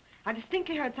went off. I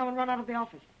distinctly heard someone run out of the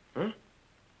office. Huh?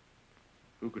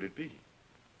 Who could it be?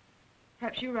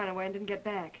 Perhaps you ran away and didn't get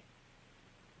back.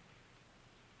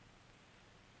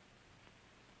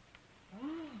 Oh.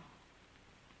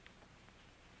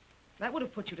 That would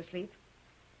have put you to sleep.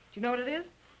 Do you know what it is?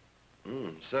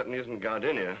 Certainly isn't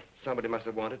gardenia. Somebody must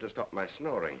have wanted to stop my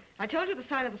snoring. I told you the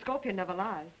sign of the scorpion never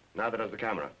lies. Neither does the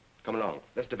camera. Come along.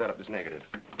 Let's develop this negative.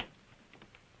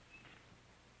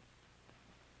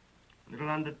 A little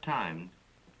under-timed.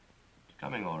 It's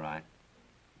coming all right.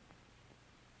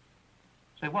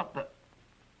 Say, what the...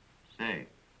 Say,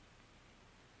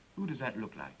 who does that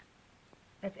look like?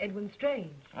 That's Edwin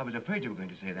Strange. I was afraid you were going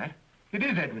to say that. It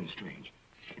is Edwin Strange.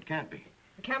 It can't be.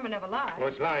 The camera never lies. Well,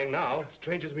 it's lying now.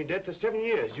 Strange has been dead for 7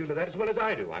 years. You know that as well as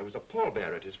I do. I was a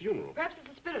pallbearer at his funeral. Perhaps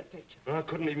it's a spirit picture. Oh, it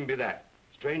couldn't even be that.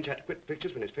 Strange had to quit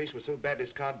pictures when his face was so badly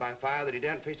scarred by fire that he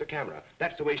daren't face a camera.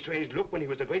 That's the way Strange looked when he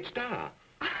was a great star.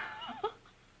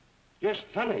 Yes,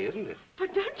 funny, isn't it?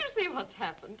 But don't you see what's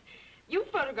happened? You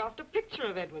photographed a picture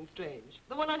of Edwin Strange,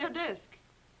 the one on your desk.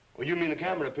 Oh, you mean the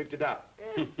camera picked it up?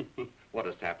 Yes. What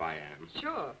a sap I am.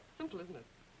 Sure. Simple, isn't it?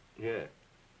 Yeah.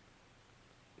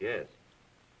 Yes.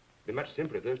 It'd be much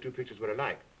simpler if those 2 pictures were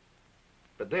alike.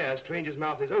 But there, Strange's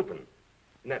mouth is open.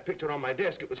 In that picture on my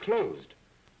desk, it was closed.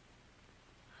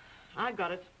 I've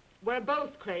got it. We're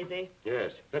both crazy.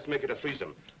 Yes. Let's make it a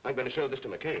threesome. I'm going to show this to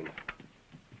McCain.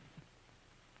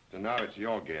 So now it's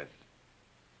your guess.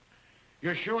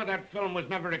 You're sure that film was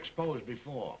never exposed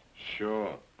before?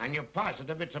 Sure. And you're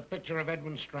positive it's a picture of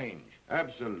Edwin Strange?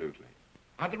 Absolutely.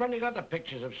 Are there any other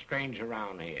pictures of Strange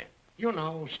around here? You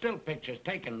know, still pictures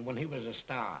taken when he was a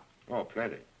star. Oh,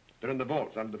 plenty. They're in the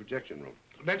vaults under the projection room.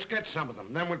 Let's get some of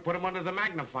them. Then we'll put them under the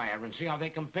magnifier and see how they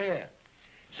compare.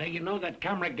 Say, you know that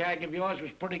camera gag of yours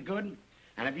was pretty good?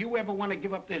 And if you ever want to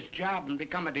give up this job and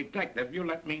become a detective, you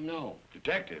let me know.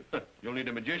 Detective? You'll need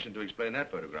a magician to explain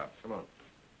that photograph. Come on.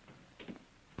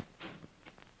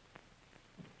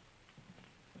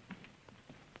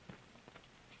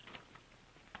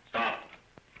 Stop.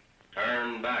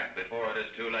 Turn back before it is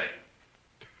too late.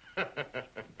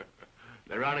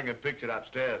 They're running a picture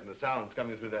upstairs, and the sound's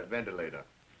coming through that ventilator.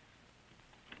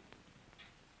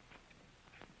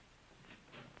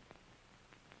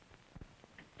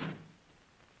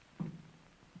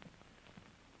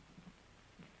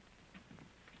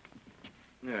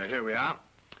 Yeah, here we are.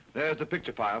 There's the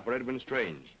picture file for Edwin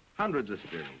Strange. Hundreds of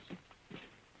stills.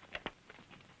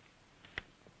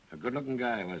 A good-looking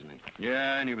guy, wasn't he?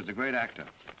 Yeah, and he was a great actor.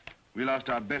 We lost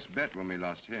our best bet when we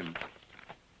lost him.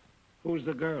 Who's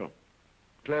the girl?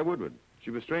 Claire Woodward.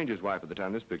 She was Strange's wife at the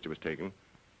time this picture was taken.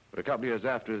 But a couple of years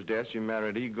after his death, she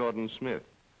married E. Gordon Smith.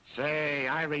 Say,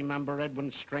 I remember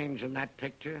Edwin Strange in that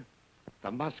picture.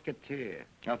 The Musketeer.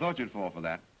 I thought you'd fall for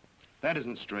that. That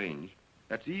isn't Strange.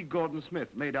 That's E. Gordon Smith,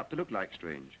 made up to look like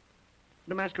Strange.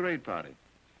 The masquerade party.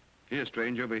 Here's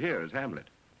Strange over here as Hamlet.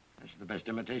 That's the best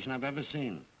imitation I've ever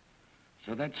seen.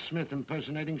 So that's Smith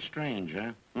impersonating Strange,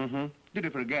 huh? Mm-hmm. Did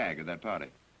it for a gag at that party.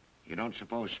 You don't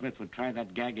suppose Smith would try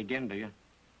that gag again, do you?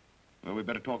 Well, we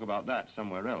better talk about that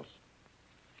somewhere else.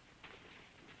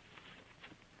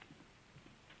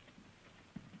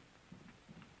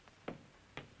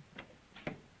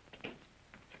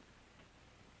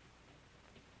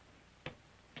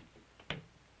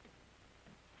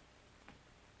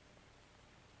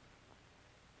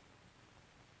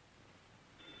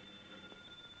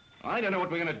 I don't know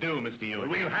what we're going to do, Mr. Ewing.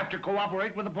 We'll have to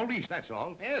cooperate with the police, that's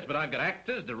all. Yes, but I've got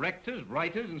actors, directors,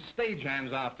 writers, and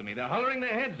stagehands after me. They're hollering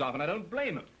their heads off, and I don't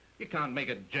blame them. You can't make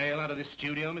a jail out of this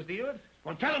studio, Mr. Ewing.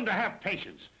 Well, tell them to have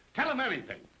patience. Tell them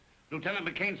everything. Lieutenant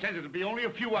McCain says it'll be only a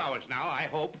few hours now, I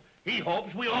hope. He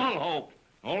hopes, we all hope.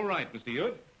 All right, Mr.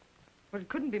 Ewing. Well, it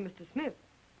couldn't be Mr. Smith.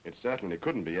 It certainly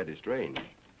couldn't be Eddie Strange.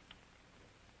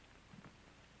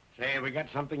 Say, we got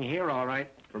something here, all right.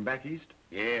 From back east?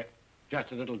 Yeah.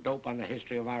 Just a little dope on the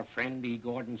history of our friend, E.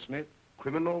 Gordon Smith.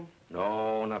 Criminal?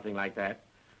 No, nothing like that.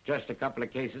 Just a couple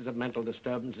of cases of mental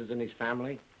disturbances in his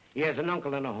family. He has an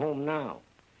uncle in a home now.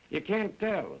 You can't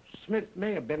tell. Smith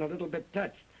may have been a little bit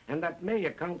touched, and that may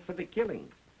account for the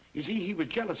killings. You see, he was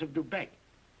jealous of Dubeck.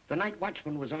 The night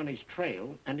watchman was on his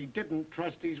trail, and he didn't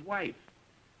trust his wife.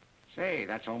 Say,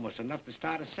 that's almost enough to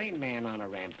start a sane man on a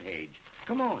rampage.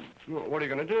 Come on. Well, what are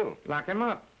you going to do? Lock him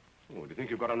up. Oh, do you think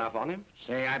you've got enough on him?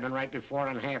 Say, I've been right before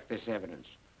on half this evidence.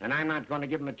 And I'm not going to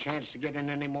give him a chance to get in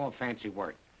any more fancy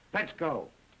work. Let's go.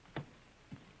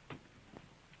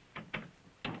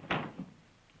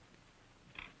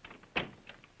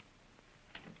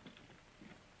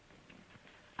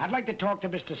 I'd like to talk to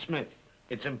Mr. Smith.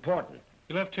 It's important.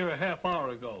 He left here a half hour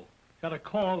ago. Got a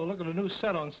call to look at a new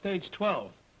set on stage 12.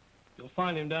 You'll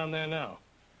find him down there now.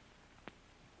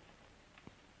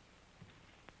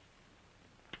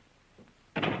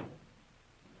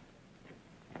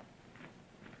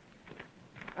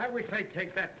 I wish they'd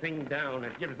take that thing down.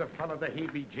 It gives the fellow the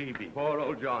heebie-jeebies. Poor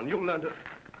old John. You'll learn to...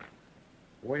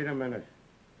 Wait a minute.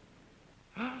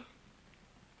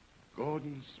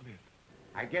 Gordon Smith.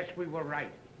 I guess we were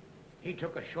right. He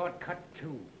took a shortcut,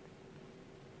 too.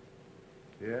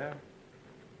 Yeah?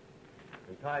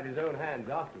 And tied his own hands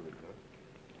afterwards,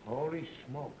 huh? Holy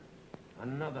smoke.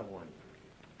 Another one.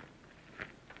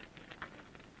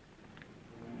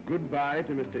 Goodbye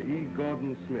to Mr. E.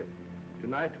 Gordon Smith.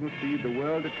 Tonight will see the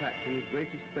world attraction's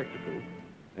greatest spectacle,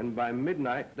 and by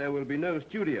midnight there will be no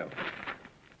studio.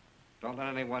 Don't let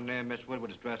anyone near Miss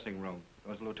Woodward's dressing room.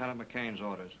 Those are Lieutenant McCain's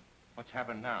orders. What's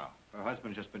happened now? Her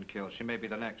husband's just been killed. She may be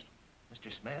the next.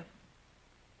 Mr. Smith?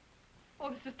 Oh,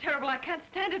 this is terrible. I can't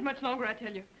stand it much longer, I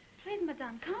tell you. Please,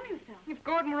 madame, calm yourself. If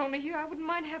Gordon were only here, I wouldn't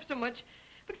mind half so much.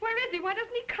 But where is he? Why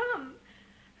doesn't he come?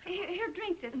 Here,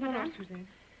 drink this, No, madame. Suzanne.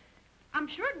 I'm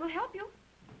sure it will help you.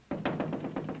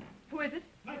 Who is it?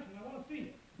 Tyson, I want to see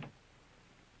you.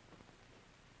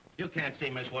 You can't see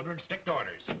Miss Woodward. Strict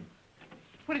orders.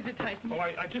 What is it, Tyson? Oh,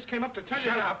 I just came up to tell you.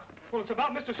 Shut up. Well, it's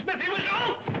about Mr. Smith. He was...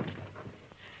 Oh!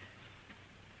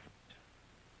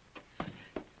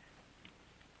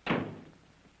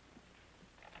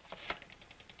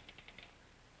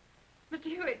 Mr.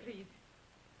 Hewitt, please.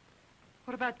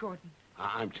 What about Gordon?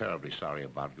 I'm terribly sorry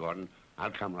about Gordon.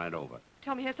 I'll come right over.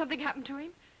 Tell me, has something happened to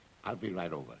him? I'll be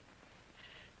right over.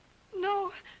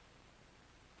 No.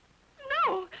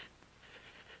 No!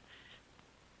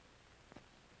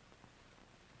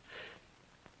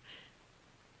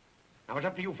 Now, it's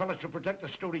up to you fellas to protect the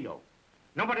studio.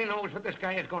 Nobody knows what this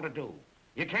guy is going to do.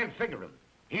 You can't figure him.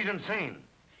 He's insane.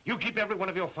 You keep every one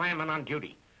of your firemen on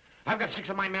duty. I've got 6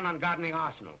 of my men on guard in the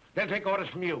arsenal. They'll take orders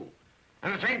from you.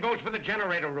 And the same goes for the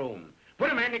generator room.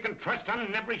 Put a man you can trust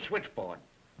on every switchboard.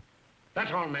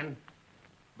 That's all, men.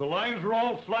 The lines are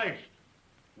all sliced.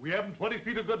 We haven't 20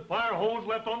 feet of good fire hose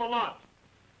left on the lot.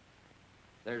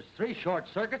 There's 3 short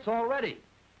circuits already.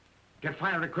 Get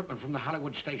fire equipment from the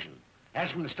Hollywood station.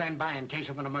 Ask them to stand by in case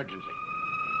of an emergency.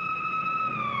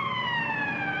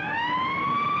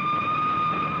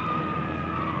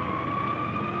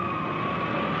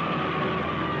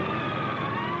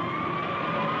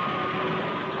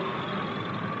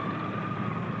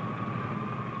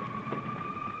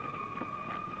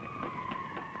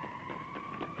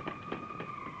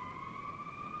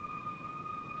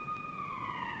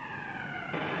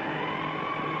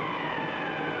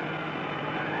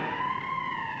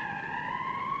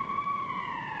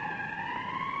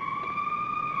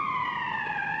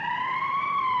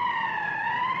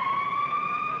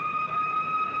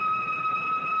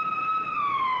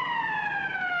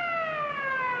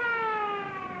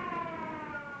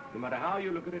 No matter how you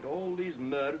look at it, all these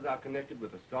murders are connected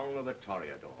with the Song of the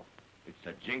Toreador. It's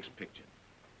a jinx picture.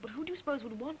 But who do you suppose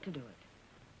would want to do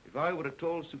it? If I were at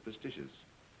all superstitious,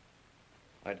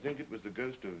 I'd think it was the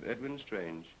ghost of Edwin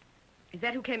Strange. Is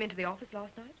that who came into the office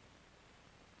last night?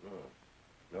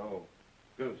 No.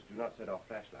 Ghosts do not set off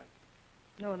flashlights.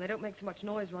 No, and they don't make so much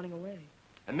noise running away.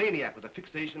 A maniac with a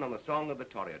fixation on the Song of the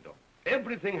Toreador.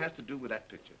 Everything has to do with that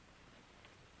picture.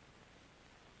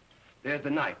 There's the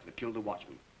knife that killed the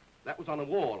watchman. That was on a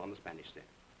wall on the Spanish set.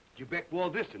 Dubec wore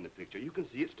this in the picture. You can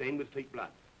see it stained with fake blood.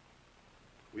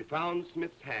 We found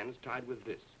Smith's hands tied with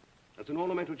this. That's an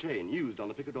ornamental chain used on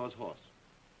the picador's horse.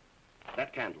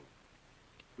 That candle.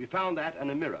 We found that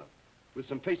and a mirror with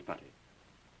some face putty.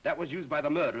 That was used by the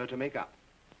murderer to make up.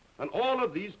 And all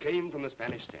of these came from the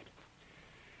Spanish set.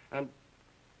 And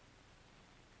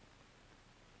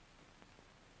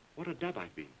what a dub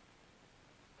I've been.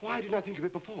 Why didn't I think of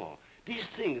it before? These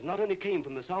things not only came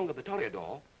from the Song of the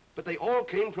Toreador, but they all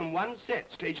came from one set,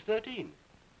 stage 13.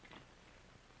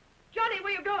 Johnny,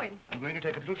 where are you going? I'm going to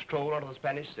take a little stroll out of the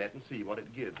Spanish set and see what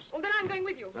it gives. Well, then I'm going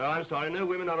with you. No, I'm sorry, no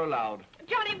women are allowed.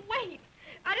 Johnny, wait!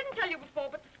 I didn't tell you before,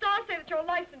 but the stars say that your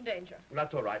life's in danger. Well,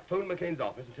 that's all right. Phone McCain's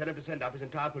office and tell him to send up his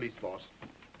entire police force.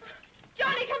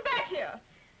 Johnny, come back here!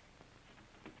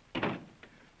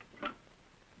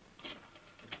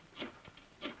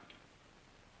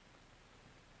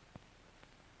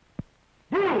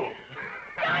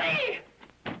 Johnny!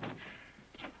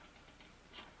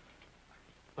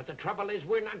 But the trouble is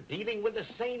we're not dealing with a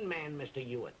sane man, Mr.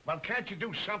 Hewitt. Well, can't you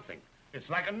do something? It's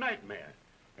like a nightmare.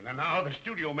 And then now the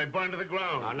studio may burn to the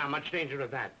ground. Oh, not much danger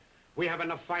of that. We have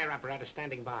enough fire apparatus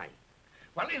standing by.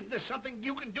 Well, isn't there something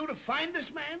you can do to find this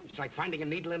man? It's like finding a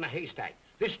needle in a haystack.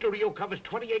 This studio covers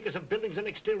 20 acres of buildings and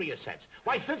exterior sets.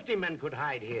 Why, 50 men could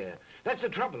hide here. That's the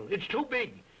trouble. It's too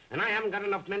big. And I haven't got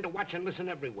enough men to watch and listen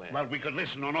everywhere. Well, we could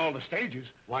listen on all the stages.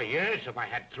 Why, yes, if I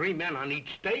had 3 men on each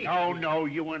stage. No,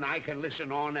 you and I can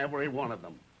listen on every one of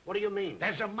them. What do you mean?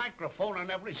 There's a microphone on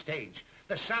every stage.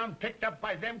 The sound picked up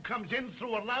by them comes in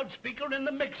through a loudspeaker in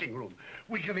the mixing room.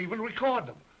 We can even record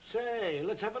them. Say,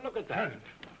 let's have a look at that.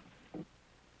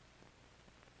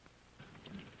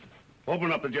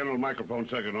 Open up the general microphone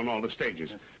circuit on all the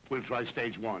stages. We'll try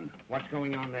stage 1. What's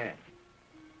going on there?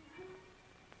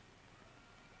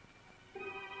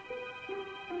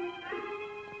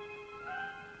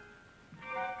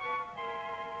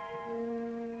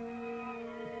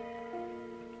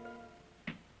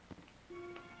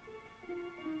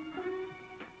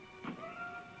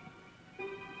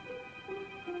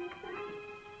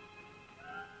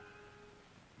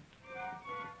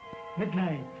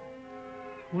 Midnight.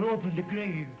 We'll open the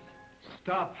graves.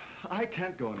 Stop. I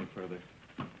can't go any further.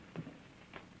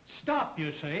 Stop,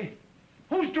 you say?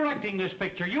 Who's directing this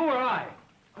picture, you or I?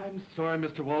 I'm sorry,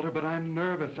 Mr. Walter, but I'm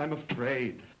nervous. I'm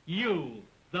afraid. You,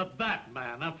 the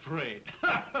Batman, afraid.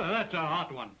 That's a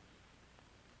hot one.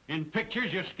 In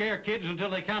pictures, you scare kids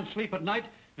until they can't sleep at night,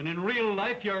 and in real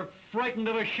life, you're frightened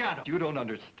of a shadow. You don't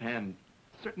understand.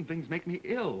 Certain things make me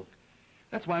ill.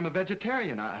 That's why I'm a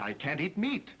vegetarian. I can't eat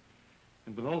meat.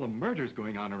 And with all the murders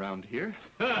going on around here...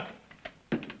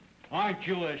 Aren't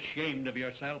you ashamed of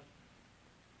yourself?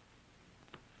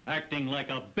 Acting like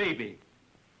a baby.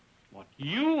 What,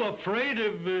 you afraid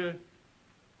of...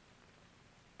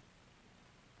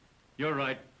 You're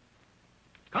right.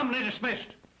 Company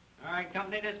dismissed. All right,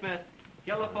 company dismissed.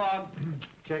 Kill the fog.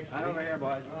 Check. Right over here,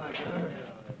 boys.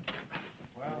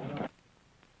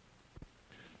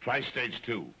 Try stage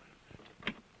 2.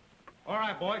 All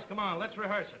right, boys, come on, let's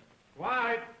rehearse it.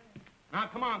 Quiet. Now,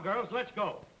 come on, girls, let's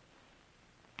go.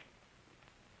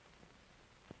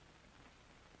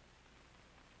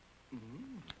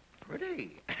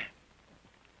 Pretty.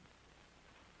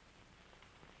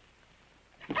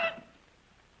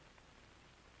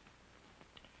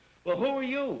 Well, who are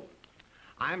you?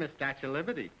 I'm a Statue of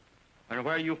Liberty. And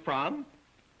where are you from?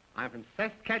 I'm from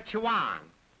Saskatchewan.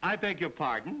 I beg your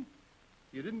pardon?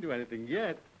 You didn't do anything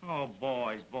yet. Oh,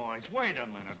 boys, wait a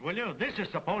minute, will you? This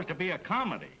is supposed to be a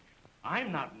comedy.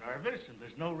 I'm not nervous, and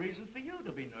there's no reason for you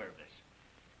to be nervous.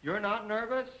 You're not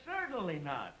nervous? Certainly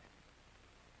not.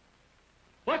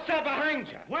 What's that behind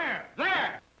you? Where?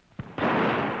 There!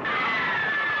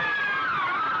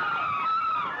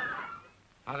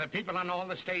 Are there people on all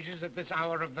the stages at this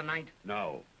hour of the night?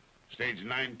 No. Stage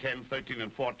 9, 10, 13,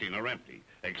 and 14 are empty,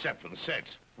 except for the sets.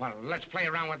 Well, let's play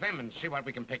around with them and see what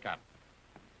we can pick up.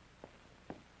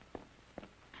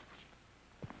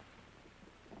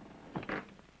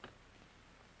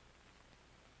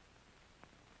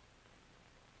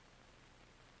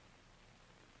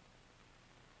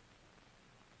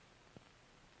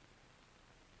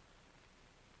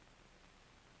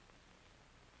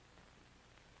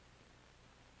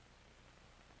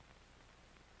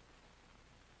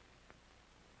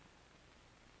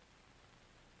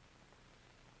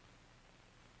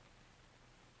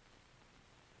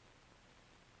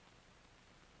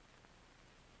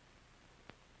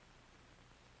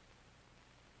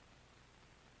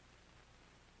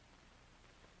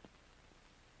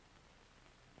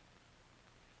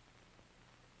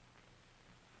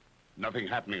 Nothing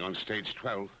happening on stage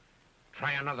 12.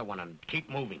 Try another one and keep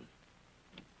moving.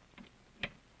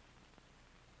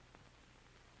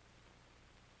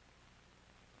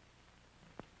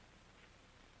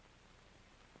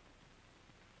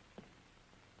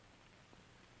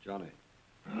 Johnny.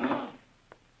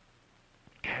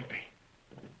 Can't be.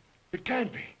 It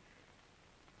can't be.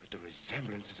 But the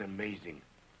resemblance is amazing.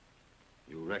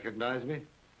 You recognize me?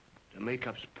 The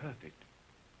makeup's perfect.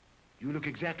 You look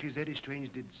exactly as Eddie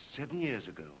Strange did 7 years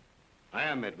ago. I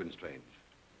am Edwin Strange.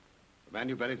 The man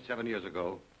you buried 7 years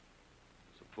ago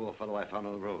was a poor fellow I found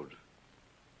on the road.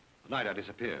 The night I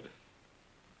disappeared.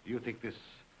 Do you think this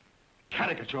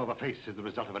caricature of a face is the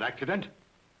result of an accident?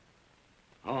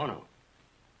 Oh, no.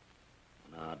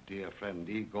 When our dear friend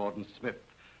E. Gordon Smith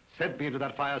sent me into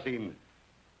that fire scene,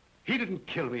 he didn't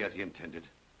kill me as he intended,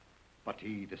 but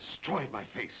he destroyed my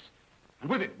face, and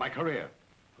with it, my career.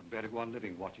 Couldn't bear to go on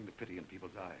living watching the pity in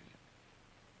people's eyes.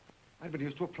 I'd been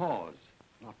used to applause,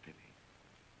 not pity.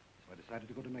 So I decided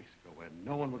to go to Mexico, where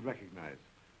no one would recognize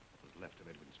what was left of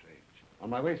Edwin Strange. On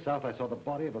my way south, I saw the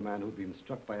body of a man who'd been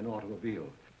struck by an automobile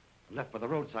and left by the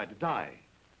roadside to die.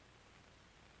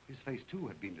 His face, too,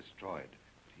 had been destroyed,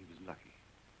 but he was lucky.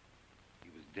 He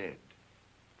was dead.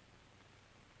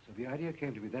 So the idea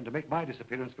came to me then to make my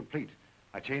disappearance complete.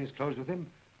 I changed clothes with him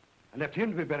and left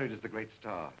him to be buried as the great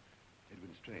star,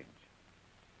 Edwin Strange.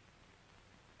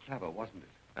 Clever, wasn't it?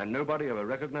 And nobody ever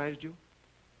recognized you?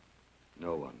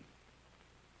 No one.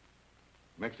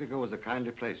 Mexico was a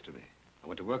kindly place to me. I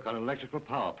went to work on an electrical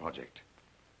power project.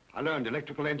 I learned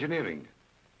electrical engineering.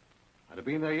 I'd have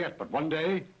been there yet, but one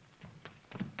day...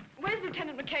 Where's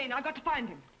Lieutenant McCain? I've got to find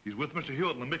him. He's with Mr.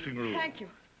 Hewitt in the mixing room. Thank you.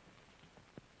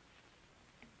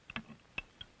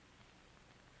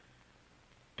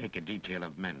 Take a detail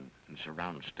of men and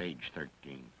surround stage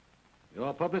 13.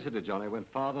 Your publicity, Johnny,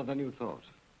 went farther than you thought.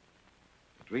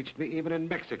 It reached me even in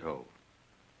Mexico.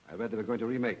 I read they were going to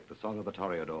remake the Song of the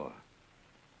Toreador.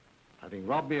 Having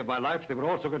robbed me of my life, they were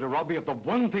also going to rob me of the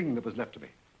one thing that was left to me.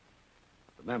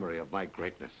 The memory of my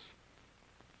greatness.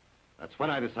 That's when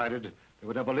I decided they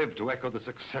would never live to echo the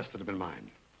success that had been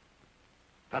mine.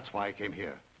 That's why I came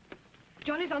here.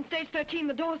 Johnny's on stage 13.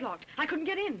 The door's locked. I couldn't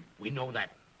get in. We know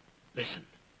that. Listen.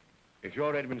 If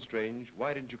you're Edwin Strange,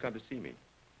 why didn't you come to see me?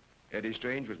 Eddie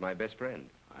Strange was my best friend.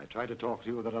 I tried to talk to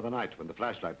you that other night when the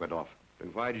flashlight went off. Then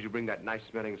why did you bring that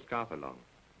nice-smelling scarf along?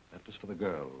 That was for the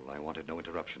girl. I wanted no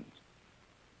interruptions.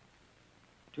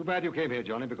 Too bad you came here,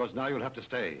 Johnny, because now you'll have to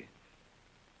stay.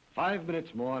 5 minutes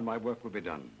more and my work will be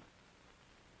done.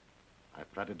 I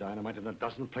planted dynamite in a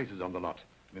dozen places on the lot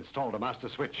and installed a master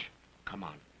switch. Come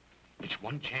on. It's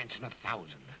one chance in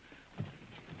 1,000.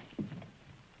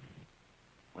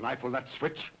 When I pull that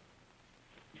switch...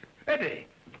 Eddie!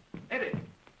 Eddie!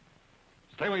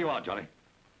 Stay where you are, Johnny.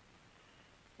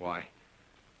 Why?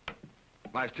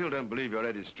 I still don't believe you're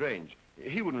Eddie Strange.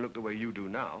 He wouldn't look the way you do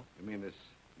now. You mean this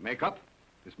makeup?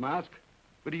 This mask?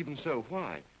 But even so,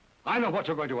 why? I know what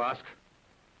you're going to ask.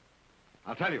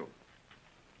 I'll tell you.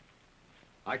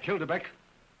 I killed DeBeck.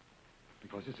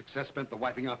 Because his success meant the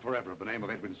wiping out forever of the name of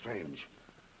Edwin Strange.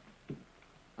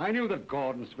 I knew that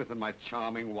Gordon Smith and my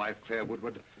charming wife, Claire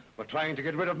Woodward, were trying to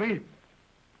get rid of me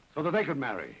so that they could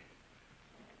marry.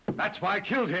 That's why I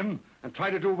killed him and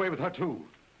tried to do away with her, too.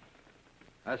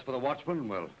 As for the watchman,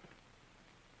 well,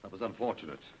 that was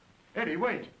unfortunate. Eddie,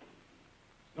 wait.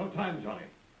 No time, Johnny.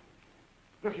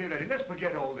 Look here, Eddie, let's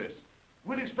forget all this.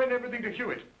 We'll explain everything to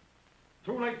Hewitt.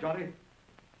 Too late, Johnny.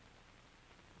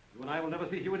 You and I will never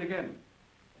see Hewitt again.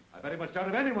 I very much doubt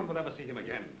if anyone will ever see him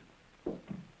again.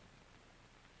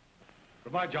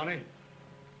 Goodbye, Johnny.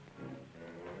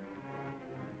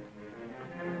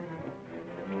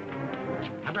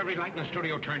 Have every light in the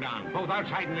studio turned on, both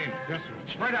outside and in. Yes,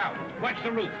 sir. Spread out, watch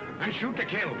the roof, and shoot to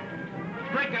kill.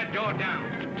 Break that door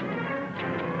down.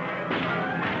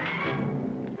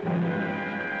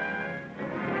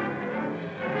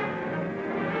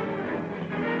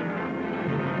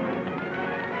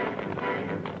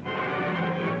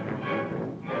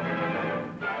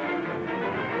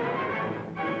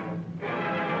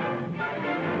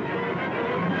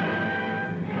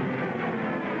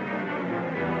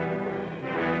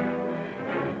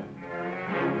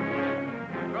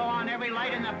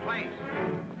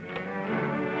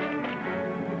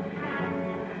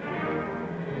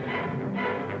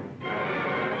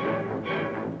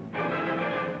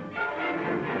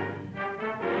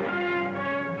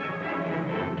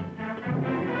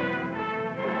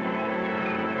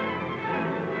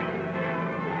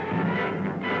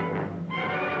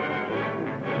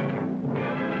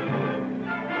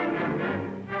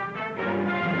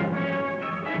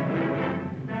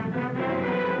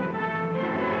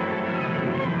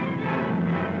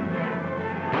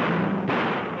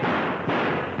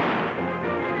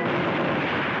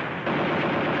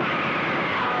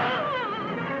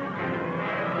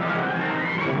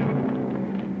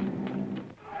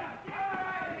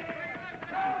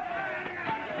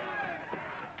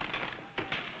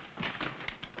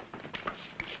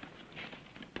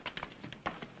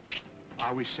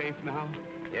 Are we safe now?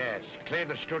 Yes. Clear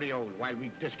the studio while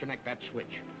we disconnect that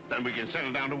switch. Then we can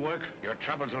settle down to work? Your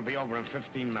troubles will be over in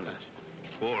 15 minutes.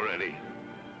 Poor Eddie.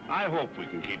 I hope we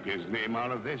can keep his name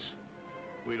out of this.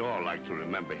 We'd all like to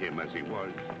remember him as he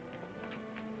was.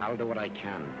 I'll do what I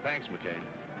can. Thanks, McCain.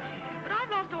 But I've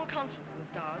lost all confidence in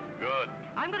the stars. Good.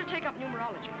 I'm going to take up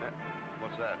numerology.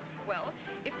 What's that? Well,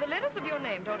 if the letters of your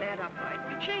name don't add up right,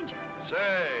 you change it.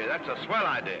 Say, that's a swell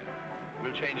idea.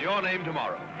 We'll change your name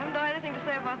tomorrow. Haven't I anything to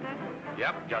say about that?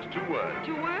 Yep, just 2 words.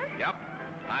 2 words? Yep,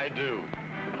 I do.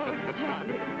 Oh,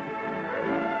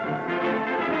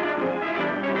 Johnny.